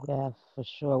 It's a good one. yeah, for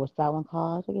sure. What's that one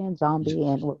called again? Zombie.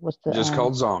 And what's the Just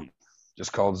called Zombie.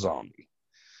 Just called Zombie.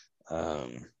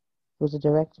 Um, who's the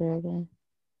director again?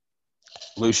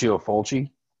 Lucio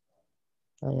Fulci.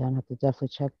 Oh yeah, I have to definitely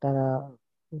check that out.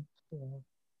 Yeah,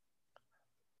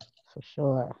 for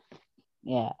sure.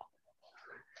 Yeah,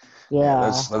 Yeah, yeah.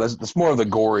 that's more of the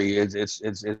gory.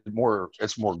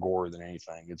 It's more gore than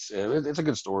anything. It's a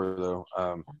good story though.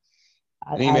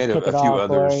 And he I made take a it few all,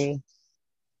 others. gory,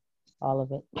 all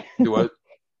of it. Do what?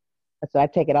 So I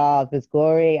take it all. If it's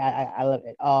gory, I love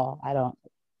it all. I don't,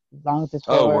 as long as it's Oh,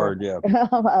 horror. word, yeah,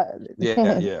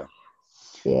 yeah, yeah.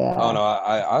 Oh Yeah, no,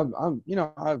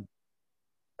 I'm I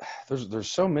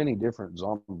there's so many different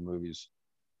zombie movies,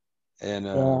 and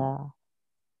yeah.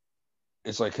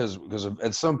 it's like because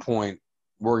at some point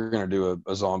we're gonna do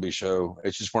a zombie show.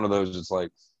 It's just one of those. It's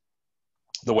like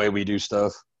the way we do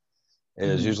stuff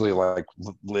is Hmm. usually like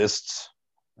lists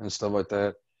and stuff like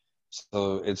that.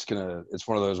 So it's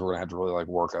one of those we're gonna have to really like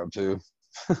work up to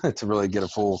to really get a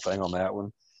full thing on that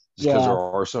one, just because there Yeah,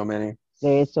 are so many.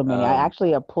 there is so many. I Um,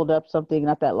 actually pulled up something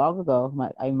not that long ago.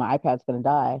 My iPad's gonna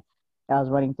die. I was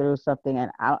running through something,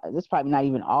 and this is probably not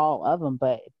even all of them,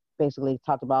 but it basically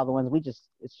talked about all the ones we just.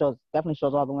 It shows definitely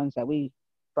shows all the ones that we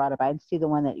brought up. I didn't see the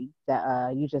one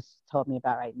that you just told me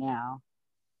about right now.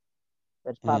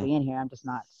 It's mm, probably in here. I'm just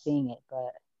not seeing it,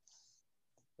 but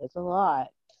it's a lot.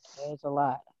 It's a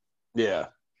lot. yeah.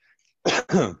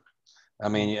 I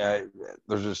mean, yeah,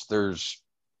 there's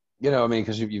I mean,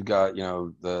 because you've got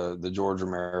the George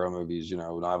Romero movies, Night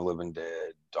of the Living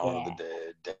Dead, Dawn of the Yeah.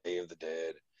 Dead, Day of the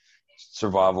Dead,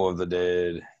 Survival of the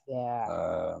Dead, Yeah.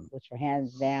 um, Which are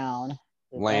hands down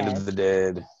the Land of best. the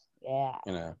Dead. Yeah.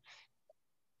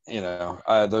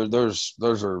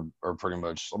 Those are pretty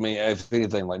much. I mean, if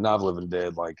anything, like Night of the Living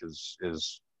Dead, like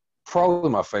is probably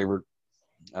my favorite.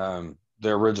 The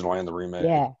original and the remake.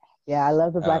 Yeah. Yeah. I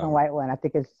love the black and Um, white one. I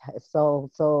think it's so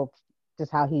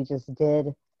just how he just did.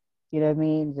 You know what I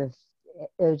mean? Just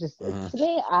it was just mhm. to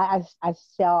me. I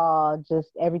saw just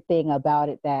everything about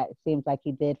it that it seems like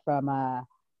he did from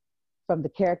the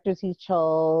characters he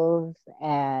chose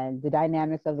and the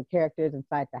dynamics of the characters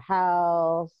inside the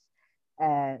house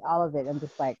and all of it. I'm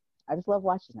just like, I just love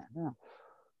watching it. Yeah.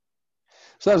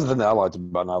 So that's the thing that I liked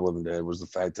about Night of the Living Dead was the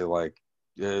fact that like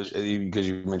because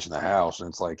you mentioned the house and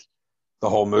it's like the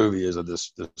whole movie is at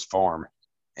this farm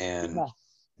and Yeah.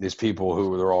 these people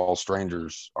who they're all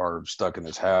strangers are stuck in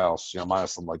this house,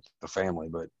 minus like the family,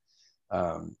 but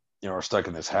are stuck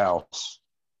in this house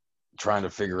trying to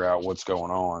figure out what's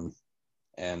going on.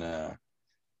 And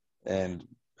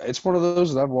it's one of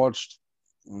those that I've watched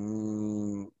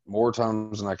more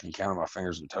times than I can count on my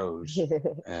fingers and toes.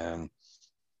 And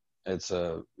it's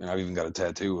I've even got a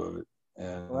tattoo of it.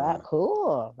 And Well,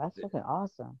 cool. That's fucking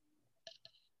awesome.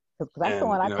 Because that's the and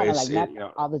one I kind of it's like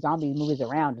match all the zombie movies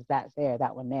around. Is that there,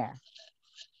 that one there?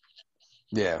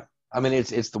 yeah. I mean,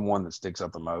 it's the one that sticks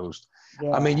out the most. I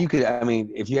Yeah.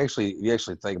 mean, if you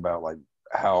actually think about like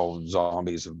how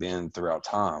zombies have been throughout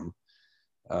time,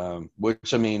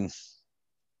 which I mean,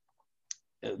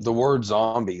 the word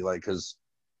zombie, like, because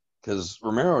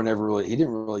Romero he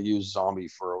didn't really use zombie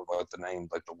for like the name,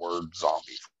 like the word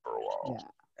zombie for a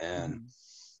while, Yeah. and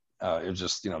Mhm. it was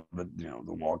just the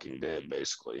Walking Dead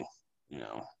basically, you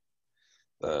know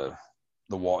the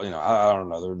the wall, I don't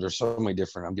know. There's so many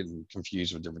different. I'm getting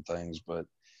confused with different things, but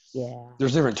Yeah.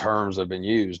 there's different terms that have been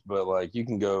used. But like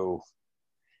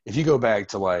if you go back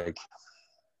to like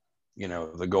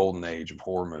the golden age of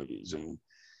horror movies and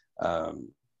um,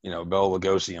 Bela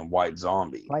Lugosi and White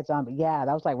Zombie. White Zombie. Yeah,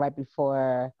 that was like right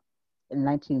before in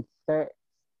 1930,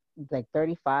 like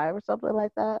 35 or something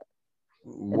like that.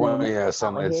 And then One, when it yeah, came out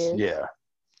some with it's his, yeah,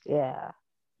 yeah.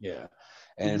 yeah,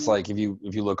 and it's Mhm. like if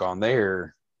you look on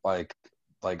there, like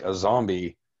a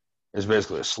zombie is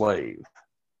basically a slave,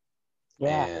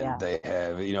 Yeah, and yeah. they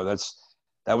have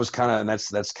that was kind of and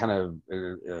that's kind of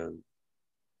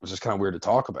was just kind of weird to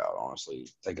talk about, honestly,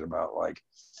 thinking about like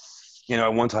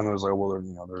at one time it was like,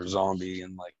 well, they're a zombie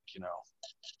and like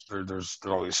there's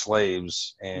all these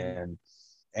slaves Mhm.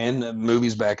 and the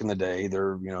movies back in the day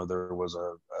there was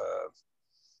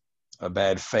a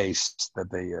bad face that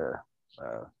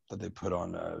they put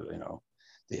on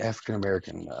the African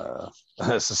American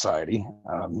society.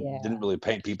 Yeah, Didn't really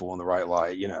paint people in the right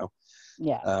light,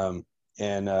 yeah. um,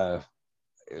 and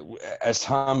as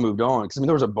time moved on, because I mean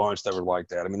there was a bunch that were like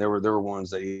that. I mean there were ones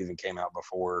that even came out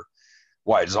before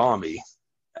White Zombie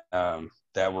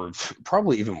that were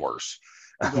probably even worse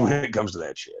when Yeah. it comes to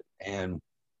that shit. And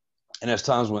as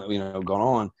times went gone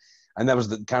on, and that was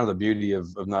the kind of the beauty of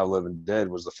Not Living Dead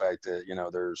was the fact that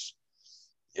there's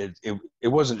it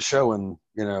wasn't showing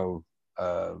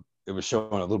uh, it was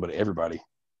showing a little bit of everybody.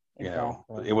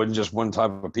 Exactly. It wasn't just one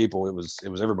type of people. It was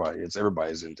everybody. It's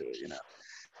everybody's into it. And of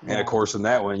Yeah, course in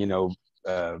that one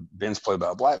Ben's played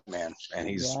by a black man, and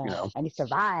he's yeah. And he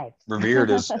survived. revered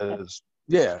as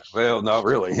yeah. Well, not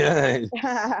really.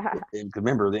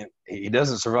 Remember, he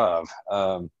doesn't survive.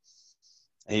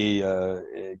 He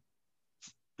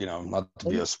not to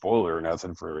be a spoiler or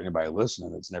nothing for anybody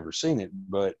listening that's never seen it,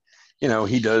 but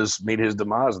he does meet his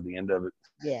demise at the end of it,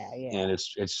 Yeah, yeah, and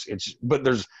but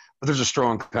there's a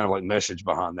strong kind of like message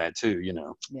behind that too,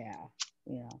 yeah.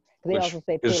 Yeah. 'Cause they which also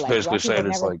say too, is like basically black people saying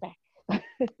it's never like back.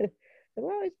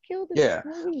 We're always killed in these yeah,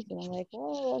 movies, and I'm like,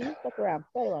 oh, well, he stuck around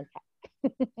very long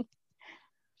time.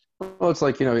 well it's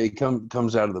like he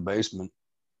comes out of the basement,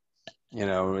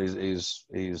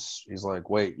 he's like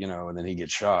wait, and then he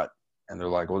gets shot, and they're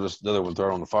like, well, just the other one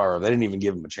throw it on the fire. They didn't even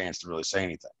give him a chance to really say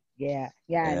anything. Yeah,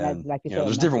 yeah, and that, And like you said,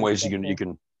 there's different message ways that you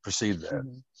can perceive that.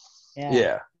 hmm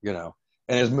Yeah, Yeah,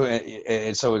 and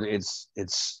and so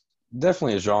it's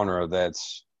definitely a genre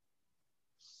that's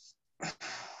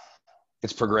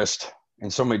it's progressed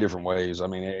in so many different ways. I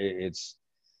mean, it's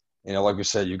like we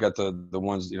said, you got the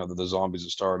ones the zombies that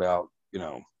start out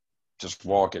just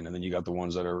walking, and then you got the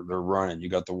ones that they're running. You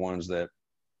got the ones that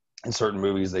in certain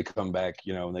movies they come back,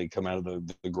 and they come out of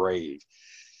the grave,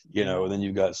 yeah. and then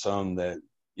you've got some that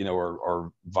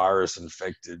are virus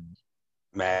infected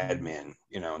Mhm. madmen,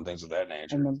 and things of that I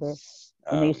nature. remember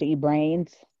when they used Um, to eat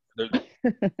brains.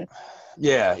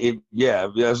 yeah, it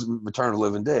was Return of the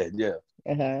Living Dead. Yeah,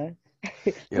 Uh-huh.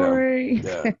 you know, Brains.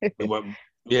 we want,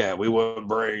 we want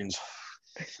brains.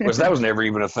 Which that was never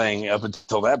even a thing up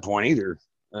until that point either,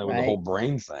 with the whole Right.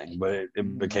 brain thing. But it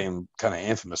Mhm. became kind of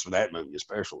infamous with that movie,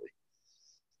 especially.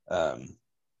 Um,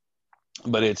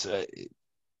 but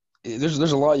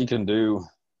there's a lot you can do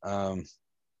um,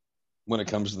 when it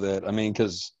comes to that. I mean,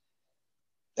 because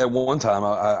at one time,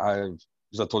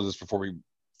 as I told you this before we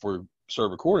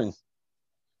started recording,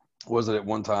 was that at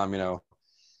one time,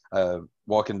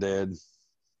 Walking Dead.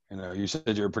 You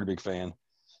said you're a pretty big fan.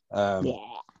 Um,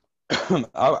 Yeah.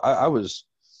 I was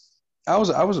I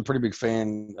was a pretty big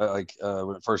fan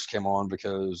when it first came on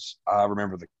because I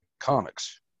remember the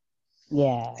comics,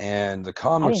 Yeah. and the I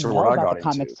comics didn't are know what I about the got into.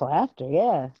 comics till after.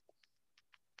 Yeah.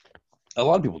 A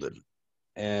lot of people didn't,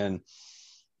 and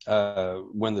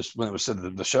when it was said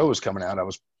that the show was coming out, I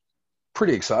was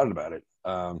pretty excited about it.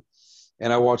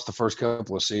 And I watched the first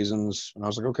couple of seasons, and I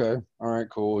was like, okay, all right,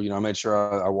 cool. I made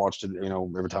sure I watched it.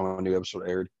 Every time a new episode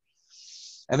aired,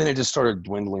 and then it just started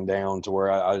dwindling down to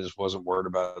where I just wasn't worried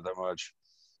about it that much.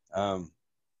 Um,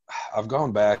 I've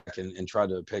gone back and tried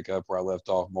to pick up where I left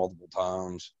off multiple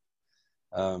times.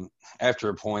 Um, After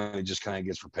a point, it just kind of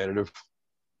gets repetitive.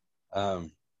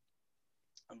 Um,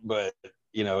 but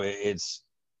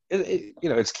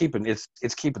it's keeping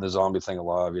the zombie thing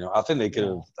alive. Yeah. I think they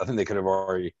could have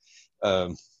already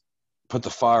um, put the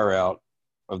fire out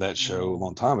of that show a Yeah.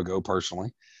 long time ago.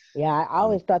 Personally, Yeah, I um,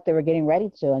 always thought they were getting ready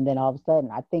to, and then all of a sudden,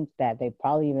 I think that they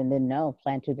probably even didn't know,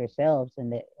 plan to themselves,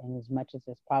 and as much as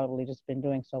it's probably just been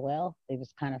doing so well, they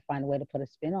just kind of find a way to put a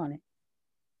spin on it,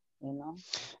 you know?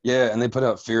 yeah, and they put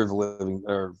out Fear of the Living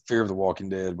or Fear of the Walking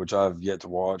Dead, which I've yet to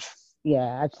watch.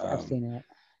 Yeah, I've Um, seen it.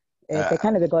 They uh,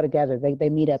 kind of go together. They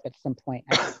meet up at some point.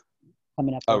 I think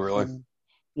coming up oh, real really? soon.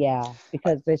 Yeah,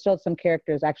 because they showed some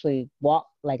characters actually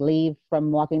leave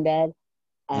from Walking Dead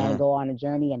and Mm-hmm. go on a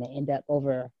journey, and they end up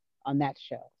over on that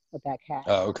show with that cast.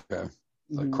 Oh, okay.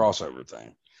 Like Hmm. crossover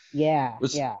thing. Yeah,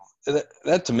 Which yeah,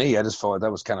 that to me, I just felt like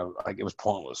that was kind of like it was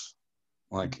pointless.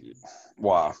 Like,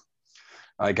 why?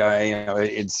 Like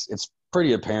it's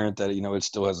pretty apparent that it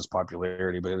still has its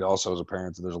popularity, but it also is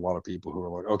apparent that there's a lot of people who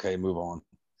are like, okay, move on.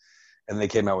 And they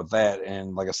came out with that,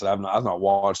 and like I said, I've not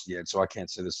watched it yet, so I can't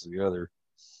say this to the other.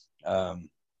 Um,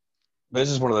 but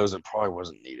it's just one of those that probably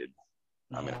wasn't needed.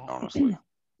 I mean, yeah. honestly,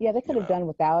 Yeah, they you could have know, done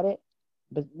without it,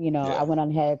 but I yeah, went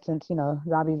on ahead since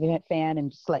zombie event fan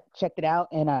and just like checked it out,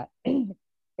 and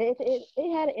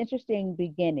it had an interesting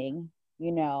beginning,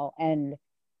 and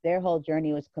their whole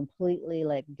journey was completely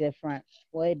like different,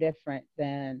 way different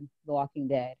than The Walking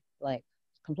Dead, like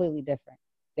completely different.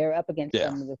 They're up against yeah,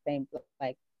 some of the same,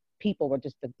 like people were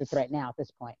just the threat now at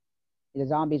this point. The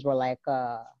zombies were like,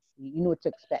 you knew what to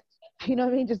expect. You know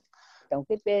what I mean? Just don't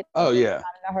get bit, oh don't get yeah,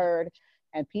 caught in a herd.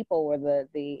 And people were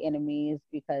the enemies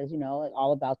because it's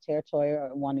all about territory or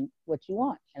wanting what you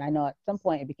want. And I know at some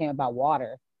point it became about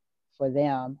water for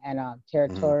them and mm-hmm.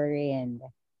 territory, and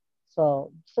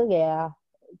so yeah,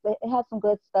 it had some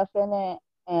good stuff in it.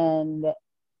 And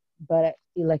but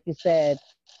like you said,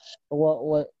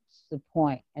 what's the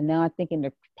point? And now I'm thinking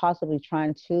they're possibly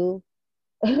trying to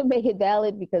make it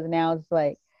valid because now it's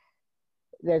like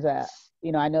there's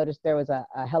I noticed there was a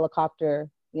helicopter,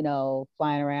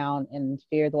 flying around in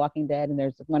Fear the Walking Dead, and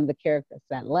there's one of the characters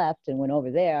that left and went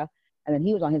over there, and then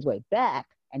he was on his way back,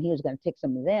 and he was going to take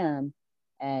some of them,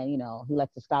 and he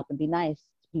likes to stop and be nice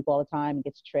to people all the time and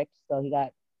gets tricked, so he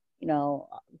got,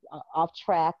 off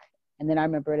track, and then I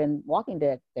remember in Walking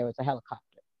Dead there was a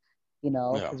helicopter, Yeah,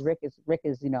 because Rick is,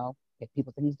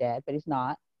 people think he's dead, but he's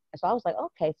not. And so I was like,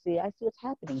 okay, see, I see what's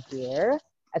happening here.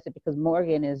 I said, because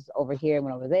Morgan is over here and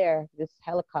went over there. This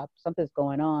helicopter, something's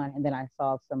going on. And then I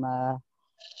saw some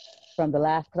from the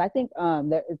last, because I think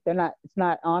they're not, it's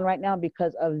not on right now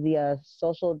because of the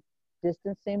social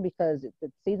distancing, because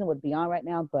the season would be on right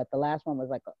now, but the last one was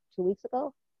like 2 weeks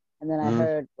ago. And then I mm-hmm.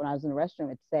 heard when I was in the restroom,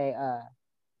 it say,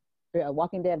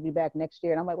 Walking Dead will be back next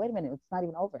year. And I'm like, wait a minute, it's not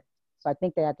even over. So I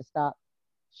think they had to stop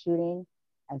shooting.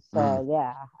 And Mm-hmm. so,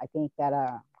 yeah, I think that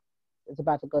it's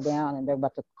about to go down and they're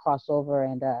about to cross over.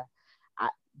 And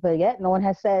but yet no one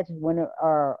has said when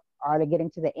are they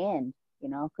getting to the end,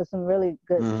 because some really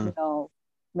good, Mm-hmm.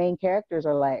 main characters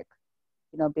are like,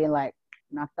 being like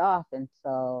knocked off. And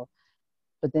so,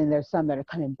 but then there's some that are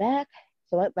coming back.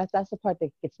 So that's the part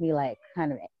that gets me like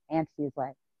kind of antsy, is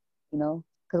like,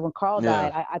 because when Carl Yeah,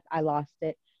 died, I lost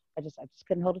it. I just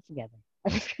couldn't hold it together.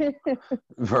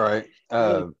 right.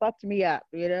 Really fucked me up,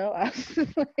 I was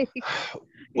just like,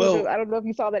 Well, I don't know if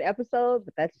you saw that episode,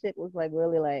 but that shit was like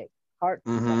really like hard,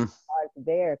 mm-hmm. hard to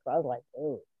bear. So I was like,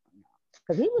 oh.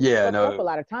 Because he was Yeah, fucked up a no,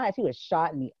 lot of times. He was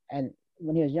shot and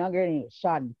when he was younger, and he was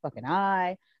shot in the fucking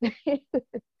eye.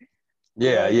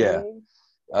 You know yeah, what I yeah. mean?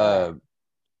 Yeah. Uh,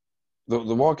 the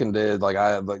Walking Dead, like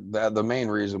the main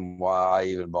reason why I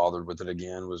even bothered with it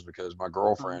again was because my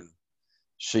Uh-huh. girlfriend,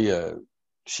 she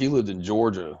she lived in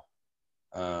Georgia,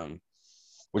 um,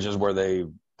 which is where they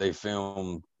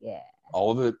filmed Yeah.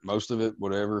 all of it, most of it,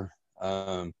 whatever.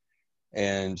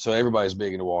 And so everybody's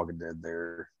big into Walking Dead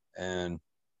there. And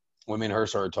when me and her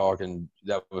started talking,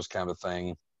 that was kind of a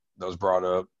thing that was brought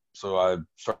up. So I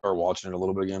started watching it a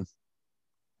little bit again.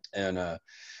 And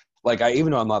like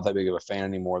even though I'm not that big of a fan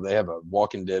anymore, they have a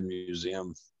Walking Dead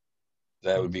museum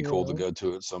that Oh, would be cool to serious? go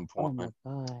to at some Oh my point.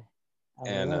 god. I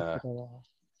would And love to go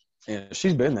and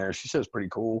she's been there. She says it's pretty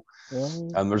cool. there.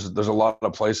 Really? There's a lot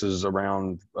of places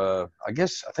around. I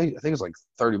think it's like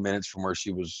 30 minutes from where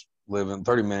she was living,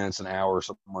 30 minutes an hour or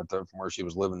something like that from where she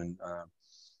was living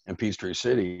in Peachtree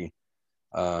City,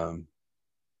 um,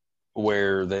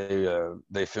 where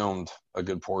they filmed a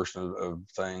good portion of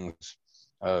things.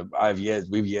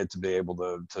 We've yet to be able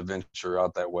to venture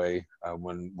out that way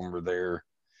when we're there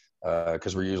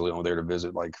because we're usually only there to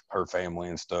visit like her family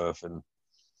and stuff, and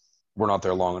we're not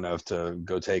there long enough to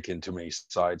go take in too many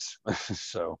sites.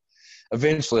 So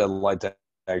eventually, I'd like to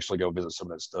actually go visit some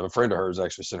of that stuff. A friend of hers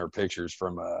actually sent her pictures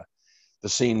from the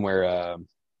scene where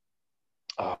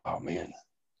oh man,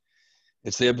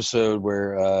 it's the episode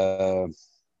where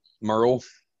Merle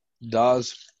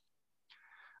dies,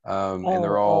 and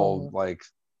they're Oh, all oh, like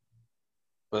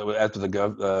after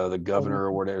the oh, governor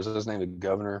or whatever is his name, the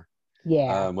governor.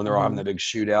 yeah. When they're all having Uh-huh. that big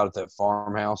shootout at that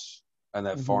farmhouse and that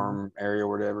Mm-hmm. farm area or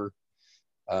whatever.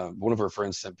 One of her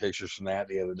friends sent pictures from that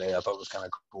the other day. I thought it was kind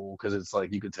of cool because it's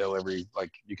like you could tell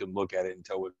you can look at it and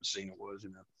tell what scene it was, you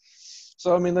know.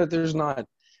 So I mean, there's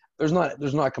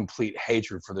not complete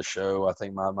hatred for the show. I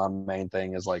think my main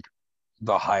thing is like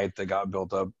the hype that got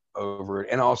built up over it,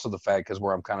 and also the fact because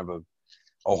where I'm kind of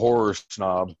a horror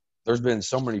snob. There's been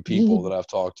so many people that I've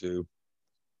talked to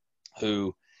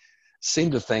who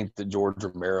seem to think that George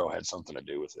Romero had something to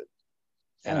do with it,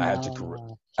 and Oh no,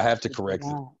 no, I have to he did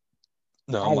correct it. not.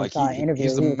 No, I I'm even like saw an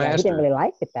interview. he's the He was like, he didn't master. really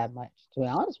like it that much. To be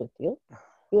honest with you,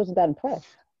 he wasn't that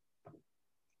impressed.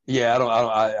 Yeah, I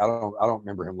don't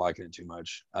remember him liking it too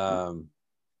much.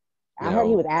 You I heard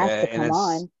he know, was asked to and come it's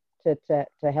on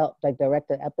to help like direct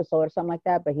the episode or something like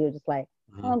that, but he was just like,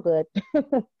 oh, mhm. I'm good.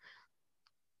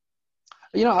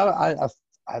 You know,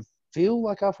 I feel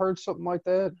like I've heard something like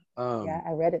that. Yeah,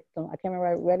 I read it. I can't remember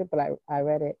I read it, but I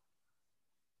read it.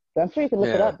 But I'm sure you can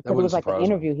look it Yeah, up that because it wouldn't was like an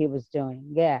surprise me. interview he was doing.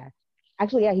 Yeah.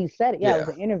 Actually, yeah, he said it. Yeah, it was Yeah,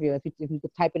 an interview. If you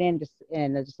could type it in,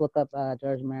 just look up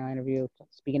George Romero interview.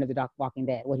 Speaking of the Walking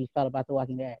Dead, what he felt about the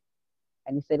Walking Dead,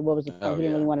 and he said what was the point? oh He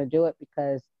didn't really yeah, want to do it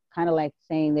because kind of like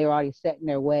saying they were already set in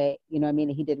their way. You know what I mean?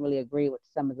 And he didn't really agree with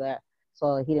some of the,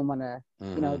 so he didn't want to.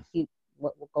 You know, hmm he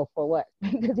go for what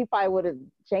because he probably would have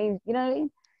changed. You know what I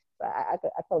mean? So I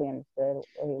totally understood.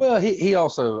 Well, he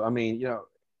also, I mean, you know,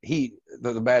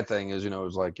 the bad thing is, you know,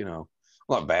 it's like, you know,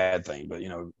 well, not a bad thing, but you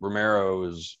know, Romero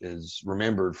is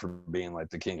remembered for being like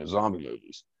the king of zombie movies.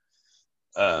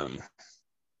 Um,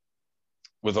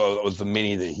 with the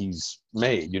many that he's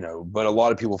made, you know, but a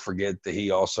lot of people forget that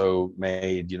he also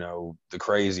made, you know, the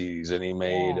Crazies, and he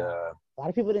made Yeah, a lot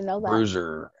of people didn't know that.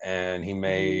 Bruiser, and he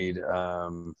Mm-hmm. made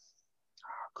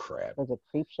crap, There's a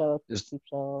creep show, just creep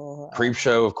show. Creep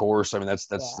Show, of course. I mean, that's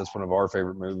Yeah, one of our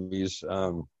favorite movies.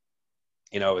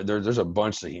 You know, there's a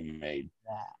bunch that he made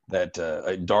yeah. that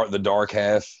the dark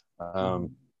half. Mm-hmm.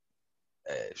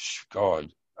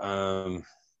 God,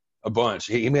 a bunch.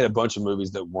 He made a bunch of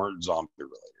movies that weren't zombie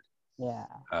related. Yeah,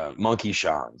 Monkey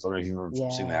Shines. I don't know if you've ever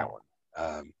seen that yeah.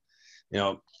 one. You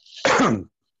know,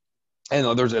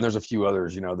 and there's a few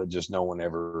others, you know, that just no one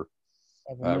ever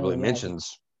Ever knew? really Yeah, just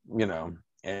mentions, you know,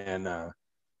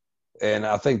 and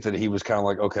I think that he was kind of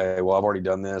like, okay, well, I've already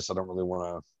done this. I don't really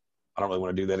want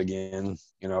to do that again.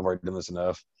 You know, I've already done this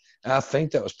enough. And I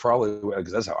think that was probably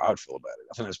because that's how I would feel about it.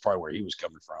 I think that's probably where he was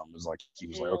coming from. It was like he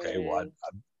was like, okay, well, really.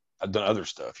 I've done other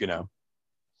stuff, you know.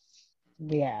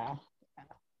 Yeah,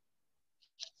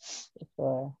 for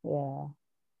sure. Yeah,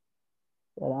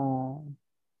 but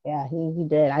yeah, he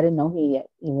did. I didn't know he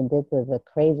even did the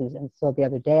crazies. And so the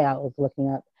other day I was looking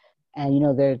up,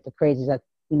 and there's the crazies that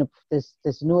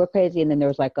this newer crazy, and then there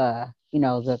was like the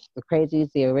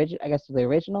crazies, the original. I guess the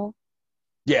original.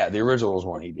 Yeah, the original was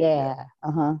one he did. Yeah. Yeah.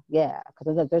 Uh-huh. Yeah.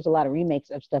 Because there's a lot of remakes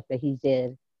of stuff that he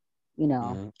did. You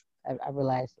know, Mm-hmm. I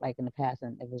realized like in the past,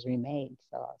 and it was remade.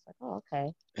 So I was like, oh,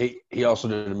 okay. He also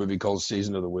did a movie called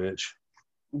Season of the Witch.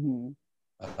 Hmm.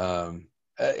 Um,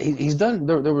 he's done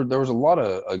there was a lot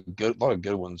of good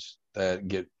ones that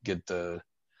get the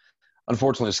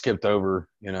unfortunately skipped over,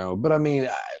 but I mean,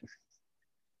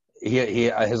 he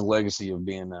his legacy of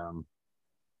being,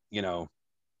 you know,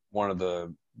 one of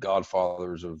the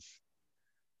godfathers of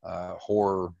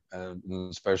horror, and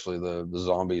especially the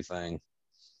zombie thing.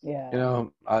 Yeah.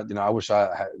 I wish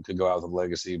I could go out with a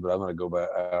legacy, but I'm going to go back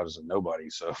out as a nobody.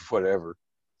 So whatever.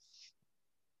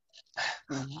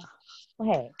 Mhm.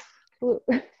 Well,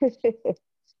 hey,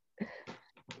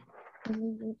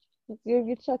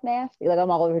 you're Chuck Nasty. Like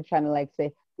I'm all over trying to like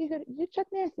say you're Chuck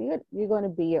Nasty. You're going to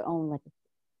be your own like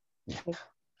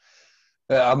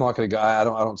I'm not going to go. I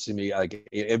don't see me like.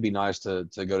 It'd be nice to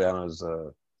go down as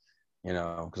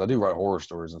because I do write horror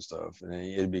stories and stuff, and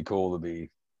it'd be cool to be,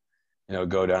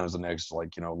 go down as the next,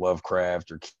 like,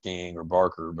 Lovecraft or King or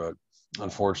Barker. But yeah,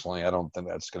 unfortunately, I don't think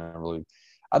that's going to really.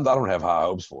 I don't have high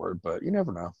hopes for it, but you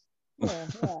never know. yeah.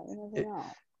 You never it, know.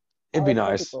 it'd I'll be always tell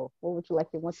nice. people, what would you like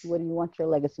to want? What do you want your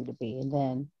legacy to be? And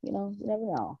then you never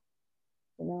know.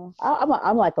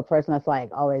 I'm like a person that's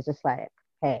like always just like,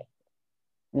 hey,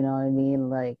 you know what I mean?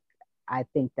 Like, I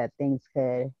think that things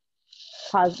could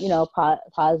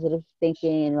positive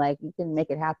thinking, like you can make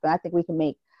it happen. I think we can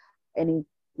make any,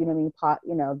 what I mean,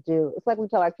 do. It's like we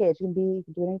tell our kids, you can do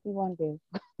anything you want to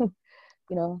do.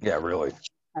 you know, Yeah, really.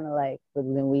 kind of like, but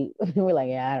then we're like,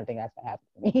 yeah, I don't think that's gonna happen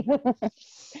to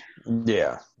me.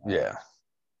 Yeah, yeah,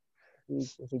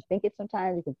 If we think it,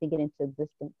 sometimes we can think it into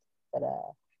existence. But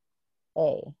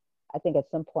hey, I think at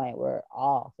some point we're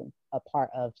all a part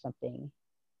of something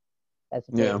that's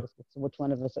big. yeah, It's which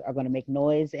one of us are going to make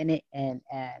noise in it and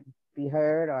be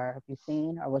heard or be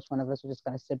seen, or which one of us are just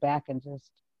going to sit back and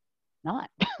just not.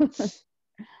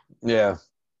 yeah.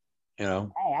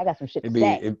 Hey, I got some shit to It'd be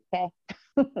say. it, Okay.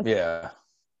 yeah.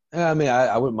 Yeah, I mean,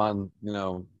 I wouldn't mind.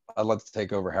 I'd like to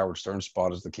take over Howard Stern's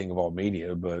spot as the king of all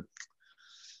media, but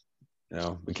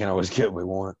we can't always get what we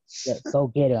want. Yeah, go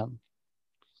get him.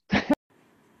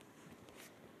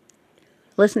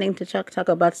 Listening to Chuck talk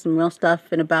about some real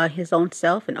stuff and about his own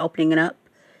self and opening it up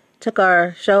took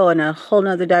our show in a whole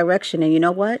nother direction. And you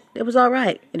know what? It was all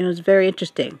right. And it was very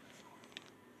interesting.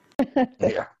 Yeah,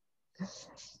 yeah.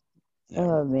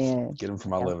 Oh man. Get him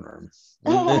from my Yeah. living room.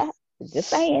 Just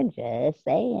saying, just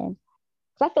saying.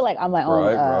 Cause I feel like I'm my own.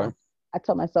 Right, right. I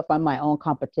told myself I'm my own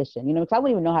competition. Because I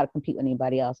wouldn't even know how to compete with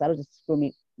anybody else. That was just screw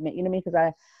me. You know what I mean?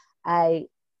 Because I,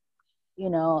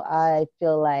 I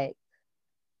feel like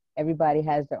everybody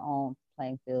has their own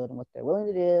playing field and what they're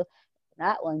willing to do,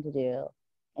 not willing to do.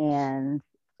 And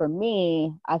for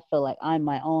me, I feel like I'm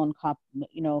my own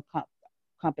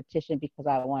competition because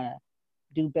I want to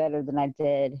do better than I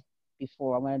did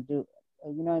before. I want to do,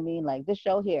 you know what I mean? Like this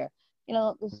show here,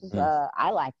 this is, Mm. I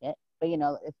like it, but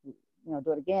if we,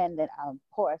 do it again, then of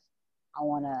course I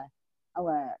want to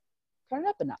turn it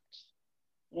up a notch.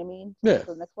 You know what I mean? Take Yeah, it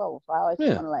to the next level. So I always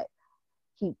yeah, want to like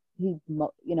keep,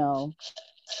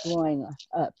 going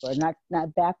up, or not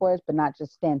backwards, but not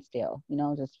just stand still.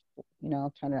 Just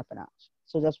turn it up a notch.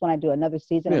 So that's when I do another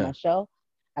season of yeah, my show.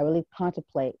 I really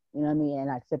contemplate, you know what I mean, and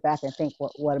I sit back and think,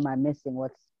 what am I missing?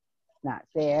 What's not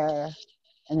there?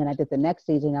 And then I did the next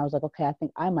season. I was like, okay, I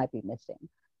think I might be missing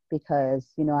because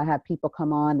I have people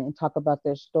come on and talk about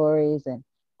their stories, and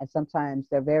sometimes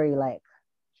they're very like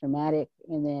traumatic,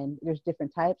 and then there's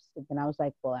different types. And then I was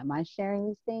like, well, am I sharing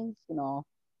these things?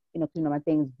 My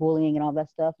things, bullying and all that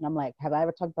stuff. And I'm like, have I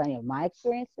ever talked about any of my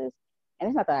experiences? And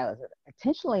it's not that I was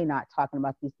intentionally not talking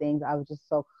about these things. I was just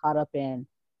so caught up in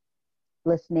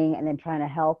listening and then trying to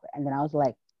help. And then I was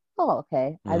like, oh,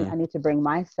 okay, hmm I need to bring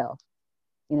myself,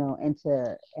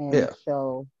 into and yeah,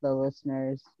 show the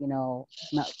listeners,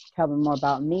 tell them more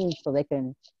about me so they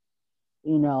can,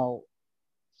 you know,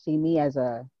 see me as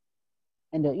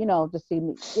and just see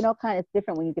me, kind of it's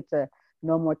different when you get to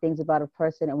know more things about a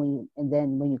person, and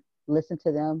then when you listen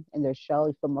to them and their show,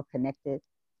 you feel more connected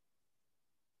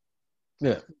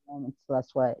yeah. to them. And so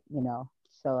that's what,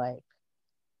 so like,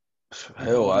 that's what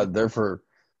Hell, I I want to there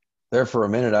do. for a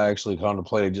minute, I actually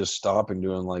contemplated just stopping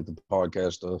doing like the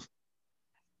podcast stuff,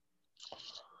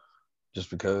 just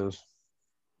because.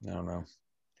 I don't know.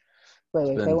 Wait, It's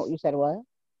wait, say been what you said. What?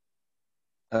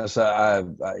 so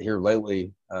I here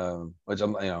lately, which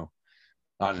I'm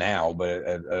not now, but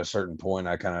at a certain point,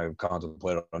 I kind of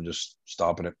contemplated on just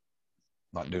stopping it,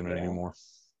 not doing it Yeah, anymore.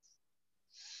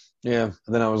 Yeah,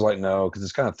 and then I was like, no, because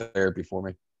it's kind of therapy for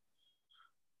me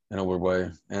in a weird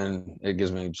way, and it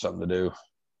gives me something to do,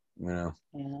 you know,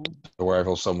 yeah. where I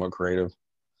feel somewhat creative,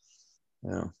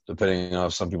 depending on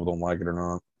if some people don't like it or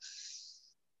not.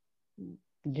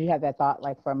 Did you have that thought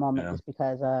like for a moment, Yeah. just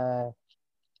because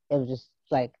it was just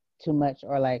like too much,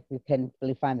 or like you couldn't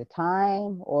really find the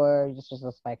time, or just was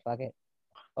just like fuck it,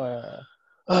 or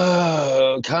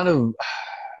Kind of.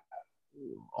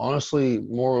 Honestly,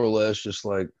 more or less, just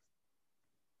like,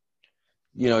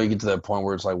 you get to that point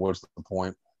where it's like, what's the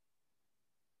point?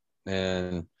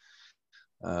 And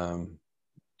um,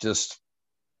 just,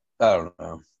 I don't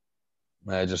know.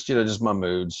 I just, just my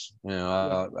moods.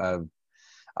 Yeah.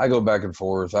 I go back and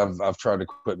forth. I've tried to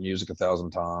quit music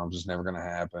 1,000 times. It's never going to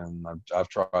happen. I've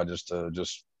tried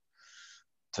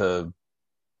to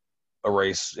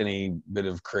erase any bit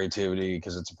of creativity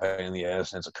because it's a pain in the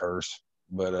ass and it's a curse.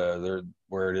 But there,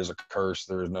 where it is a curse,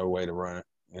 there is no way to run it.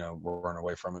 Run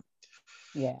away from it.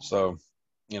 Yeah. So,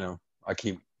 I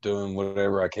keep doing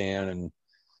whatever I can and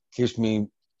keeps me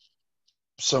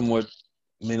somewhat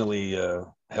mentally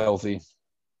healthy.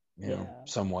 Yeah.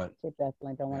 Somewhat. You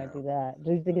definitely don't want Yeah. to do that.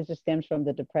 Do you think it just stems from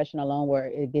the depression alone, where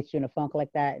it gets you in a funk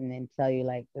like that, and then tell you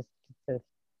like just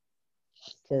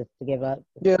to give up?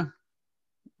 Yeah.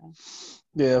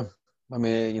 Yeah. I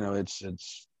mean,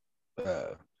 it's.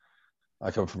 Uh,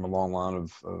 I come from a long line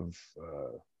of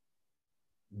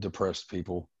depressed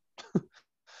people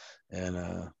and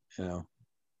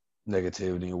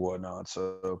negativity and whatnot.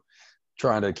 So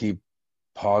trying to keep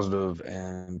positive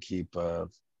and keep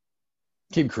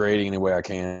creating any way I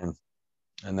can,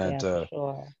 and that Yeah, for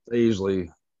sure. they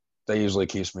usually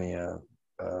keeps me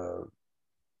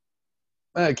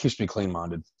it keeps me clean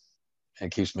minded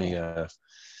and keeps me Yeah.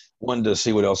 wanting to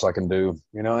see what else I can do.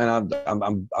 And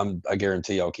I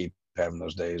guarantee I'll keep having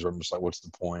those days where I'm just like, what's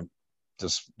the point?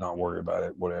 Just not worry about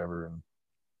it, whatever. And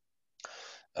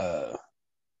uh,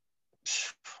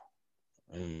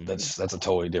 that's a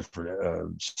totally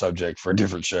different subject for a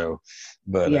different show,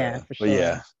 Yeah, for but sure.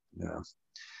 yeah, you know,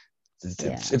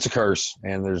 Yeah. it's a curse,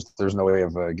 and there's no way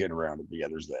of getting around it. But yeah,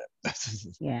 there's that.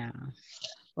 Yeah.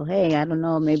 Well, hey, I don't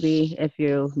know. Maybe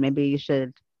you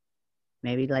should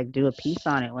maybe like do a piece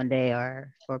on it one day,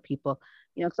 or for people,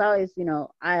 because I always,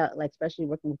 I like, especially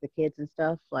working with the kids and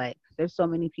stuff. Like, there's so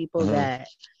many people Hmm. that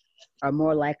are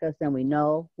more like us than we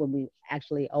know. When we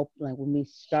actually open, like when we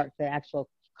start the actual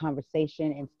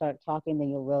conversation and start talking, then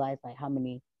you'll realize like how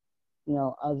many,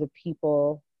 other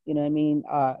people, you know what I mean,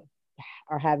 are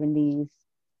having these,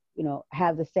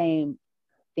 have the same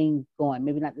thing going.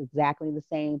 Maybe not exactly the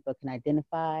same, but can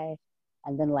identify.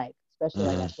 And then, like, especially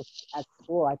like Hmm. at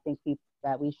school, I think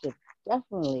that we should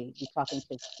definitely be talking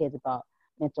to kids about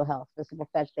mental health. The simple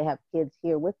fact they have kids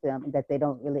here with them that they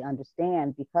don't really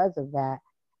understand because of that,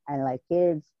 and like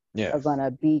kids Yeah, are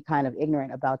gonna be kind of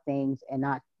ignorant about things and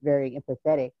not very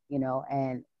empathetic,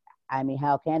 And I mean,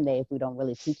 how can they if we don't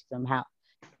really teach them how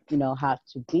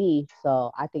to be?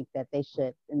 So I think that they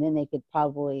should, and then they could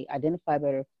probably identify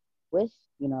better with,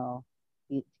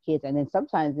 the kids. And then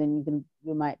sometimes then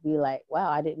you might be like, wow,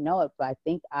 I didn't know it, but I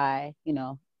think I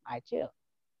too.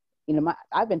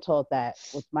 I've been told that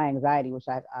with my anxiety, which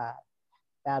I've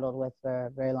battled with for a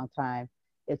very long time,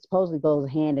 it supposedly goes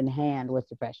hand in hand with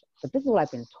depression. But this is what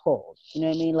I've been told. You know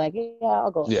what I mean? Like, yeah,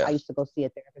 I yeah, used to go see a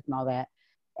therapist and all that.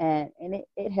 And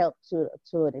it helped to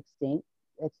an extent,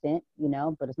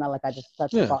 but it's not like I just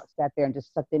yeah, sat there and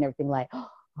just sucked in everything like, oh,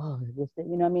 you know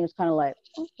what I mean? It's kind of like,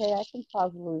 okay, I can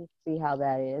possibly see how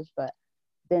that is. But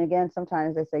then again,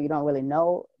 sometimes they say you don't really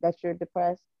know that you're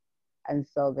depressed. And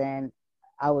so then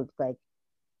I would like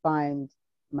find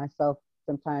myself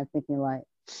sometimes thinking like,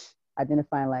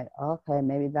 identifying like, okay,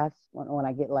 maybe that's when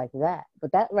I get like that.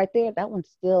 But that right there, that one's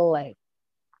still like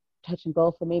touch and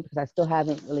go for me because I still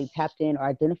haven't really tapped in or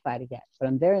identified it yet. But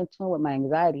I'm very in tune with my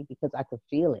anxiety because I could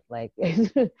feel it. Like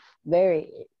it's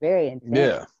very, very intense,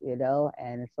 yeah,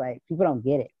 and it's like people don't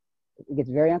get it. It gets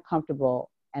very uncomfortable.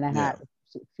 And I yeah, had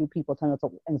a few people tell me,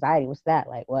 "What's anxiety? What's that?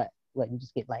 Like what? What you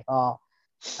just get like, oh."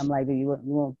 I'm like, "Dude, you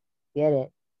won't get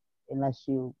it unless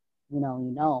you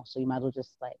know. So you might as well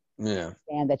just like yeah,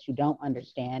 understand that you don't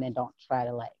understand and don't try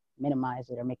to like minimize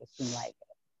it or make it seem like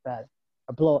or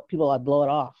people like blow it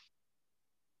off.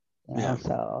 yeah.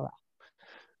 So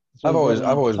it's I've really good always when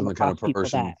I've you always come been the kind across of people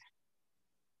that person.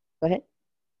 go ahead.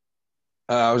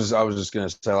 I was just gonna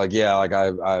say like, yeah, like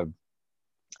I've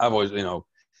always,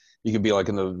 you could be like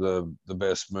in the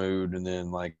best mood, and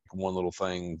then like one little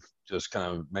thing just kind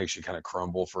of makes you kind of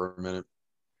crumble for a minute.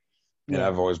 And Yeah.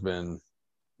 I've always been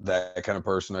that kind of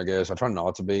person, I guess. I try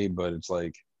not to be, but it's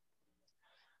like,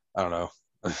 I don't know.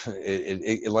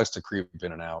 It likes to creep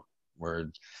in and out,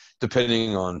 where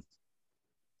depending on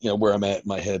where I'm at in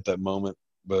my head at that moment.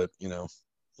 But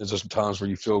there's just times where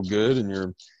you feel good, and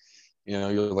you're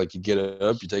like, you get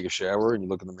up, you take a shower, and you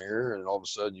look in the mirror, and all of a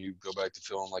sudden you go back to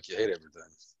feeling like you hate everything.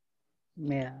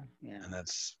 Yeah. Yeah. And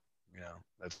that's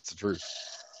the truth.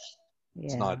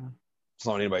 It's not Yeah. it's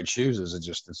not what anybody chooses. It's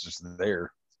just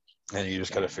there, and you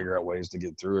just got to Yeah. figure out ways to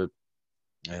get through it.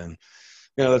 And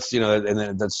and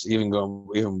then that's even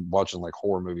watching like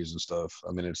horror movies and stuff.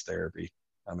 I mean, it's therapy.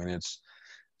 I mean, it's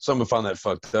some would find that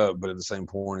fucked up, but at the same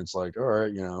point, it's like, all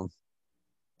right,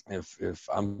 if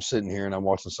I'm sitting here and I'm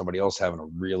watching somebody else having a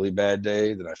really bad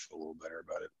day, then I feel a little better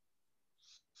about it.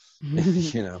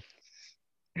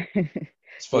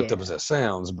 As fucked up Yeah. as that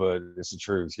sounds, but it's the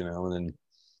truth, And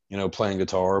then, playing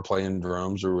guitar, playing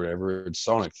drums, or whatever, it's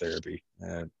sonic therapy,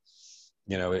 and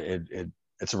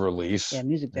it's a Yeah, release.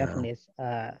 music definitely is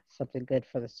something good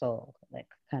for the soul. Like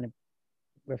kind of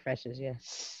refreshes you.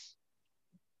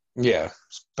 Yeah,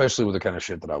 especially with the kind of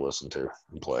shit that I listen to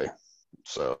and play.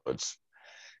 So it's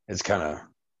kind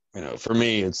of for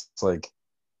me, it's like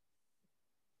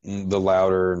the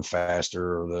louder and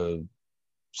faster, or the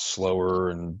slower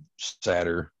and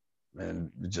sadder,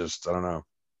 and just I don't know,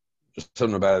 just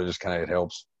something about it just kind of it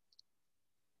helps,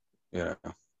 you know.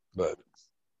 But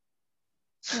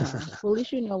Yeah. Well, at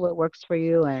least you know what works for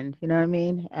you, and you know what I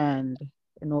mean, and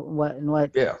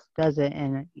what yeah, doesn't,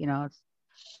 and it's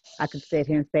I could sit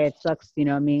here and say it sucks, you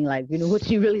know what I mean, like what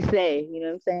you really say, you know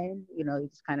what I'm saying, you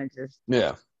just kind of just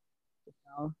yeah, you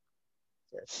know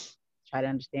just try to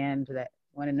understand that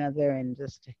one another and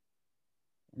just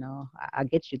I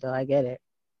get you though, I get it.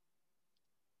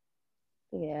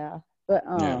 Yeah, but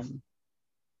yeah.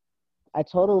 I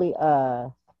totally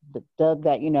dug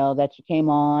that that you came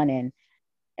on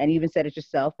and even said it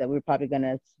yourself that we were probably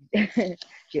gonna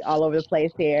get all over the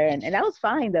place here, and that was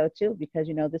fine though too because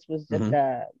this was just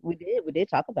Hmm. we did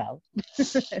talk about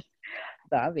the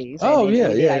hobbies Oh and yeah,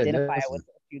 we did yeah, identify with definitely.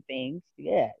 a few things.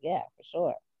 Yeah, yeah, for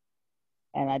sure.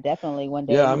 And I definitely one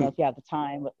day, Yeah, I'm. if you have the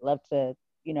time, would love to,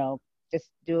 just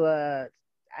do a,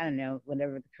 I don't know,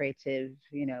 whenever the creative,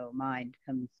 mind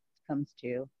comes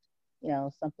to,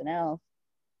 something else.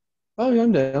 Oh yeah,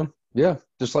 I'm down. Yeah,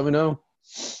 just let me know.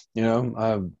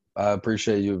 I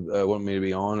appreciate you wanting me to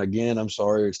be on again. I'm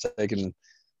sorry it's taken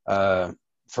uh,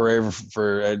 forever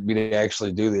for me to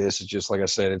actually do this. It's just like I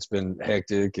said, it's been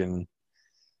hectic, and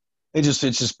it's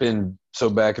just been so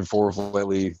back and forth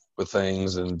lately with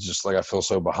things, and just like I feel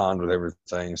so behind with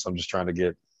everything. So I'm just trying to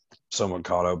get somewhat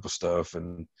caught up with stuff,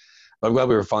 and I'm glad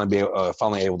we were finally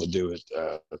able to do it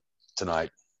tonight.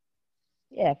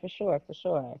 Yeah, for sure, for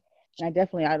sure. And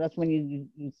that's when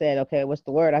you said, okay, what's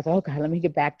the word? I said, okay, let me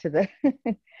get back to the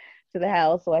to the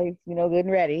house so I, good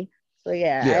and ready. So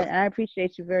yeah, Yeah. I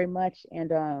appreciate you very much,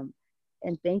 and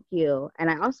thank you. And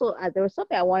I also there was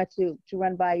something I wanted to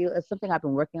run by you. It's something I've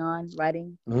been working on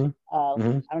writing. Hmm.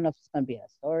 Hmm. I don't know if it's gonna be a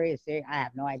story, a series. I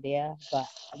have no idea. But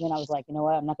then I was like, you know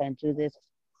what? I'm not gonna do this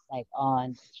like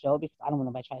on the show because I don't want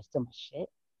nobody trying to steal my shit.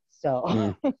 So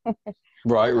Hmm.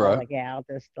 Right. I was Right. like, yeah, I'll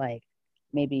just like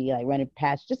maybe like run it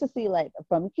past just to see like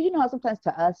from because how sometimes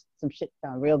to us some shit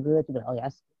sound real good. To be like, oh yeah,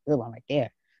 that's a good one right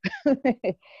there. And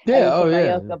Yeah. then Oh somebody yeah.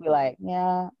 else gonna be like,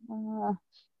 yeah,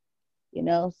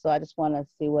 So I just want to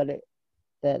see what it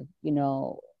that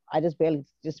I just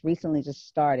recently just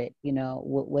started,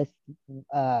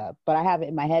 but I have it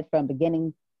in my head from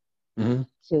beginning Hmm.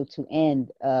 to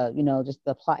end, just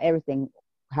the plot, everything,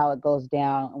 how it goes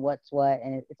down, and what's what,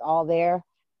 and it's all there.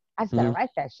 I just gotta Hmm. write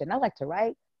that shit. And I like to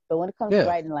write, but when it comes to Yeah.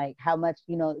 writing, like how much,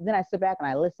 then I sit back and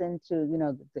I listen to,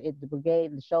 the Brigade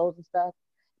and the shows and stuff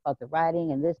about the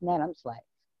writing and this and that. I'm just like,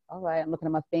 all right, I'm looking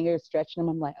at my fingers, stretching them.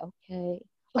 I'm like, okay.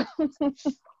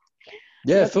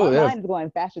 Yeah. My Phil. Yeah. mind is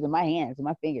going faster than my hands and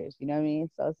my fingers. You know what I mean?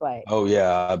 So it's like, Oh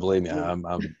yeah. I believe me. yeah,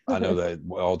 I know that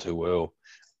all too well.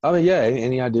 I mean, yeah.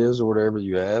 Any ideas or whatever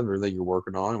you have or that you're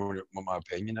working on, or my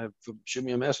opinion, shoot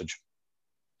me a message.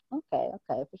 okay,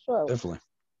 okay, for sure. Definitely.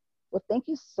 Well, thank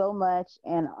you so much.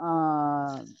 And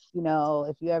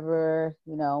if you ever,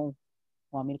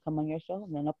 want me to come on your show,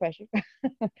 no pressure,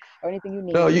 or anything you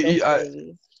No, need, feel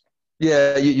free.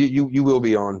 yeah, you will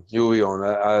be on. You will be on.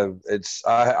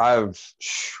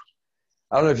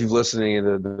 I don't know if you've listened to any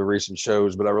of the recent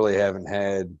shows, but I really haven't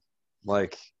had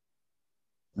like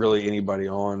really anybody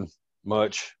on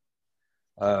much.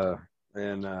 Uh,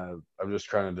 and I'm just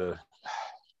trying to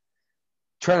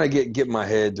get my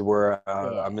head to where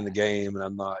Yeah, I'm in the game and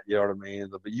I'm not, you know what I mean?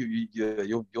 But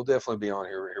you'll definitely be on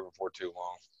here before too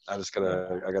long.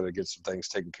 yeah, I gotta get some things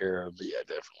taken care of. But yeah,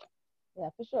 definitely. yeah,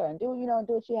 for sure. And do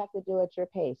what you have to do at your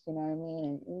pace. You know what I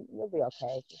mean? And you'll be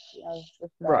okay.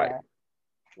 Just Right.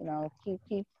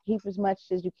 keep as much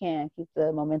as you can. Keep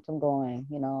the momentum going.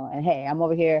 And hey, I'm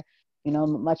over here.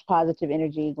 Much positive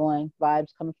energy going, vibes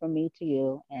coming from me to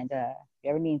you. And if you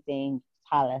ever need anything,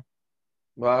 holla.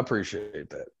 Well, I appreciate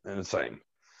that, and the same.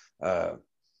 Uh,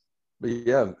 but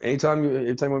yeah, anytime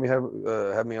when you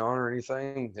have me on or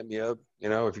anything, hit me up.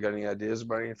 If you got any ideas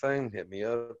about anything, hit me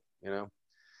up.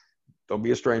 Don't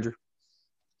be a stranger.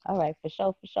 All right, for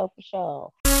sure, for sure, for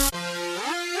sure.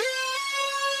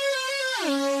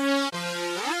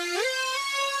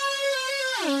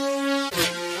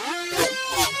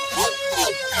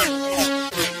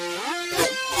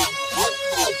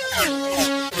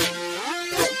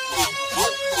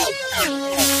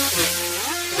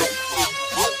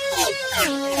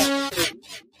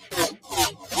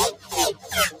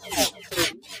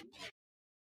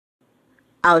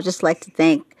 I would just like to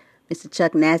thank Mr.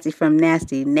 Chuck Nasty from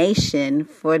Nasty Nation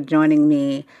for joining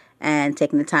me and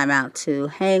taking the time out to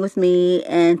hang with me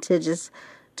and to just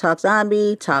talk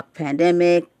zombie, talk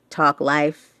pandemic, talk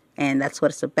life. And that's what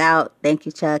it's about. Thank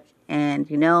you, Chuck. And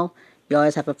you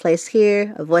always have a place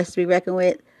here, a voice to be reckoned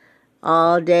with,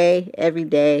 all day, every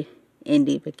day,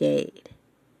 Indie Brigade.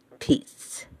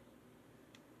 Peace.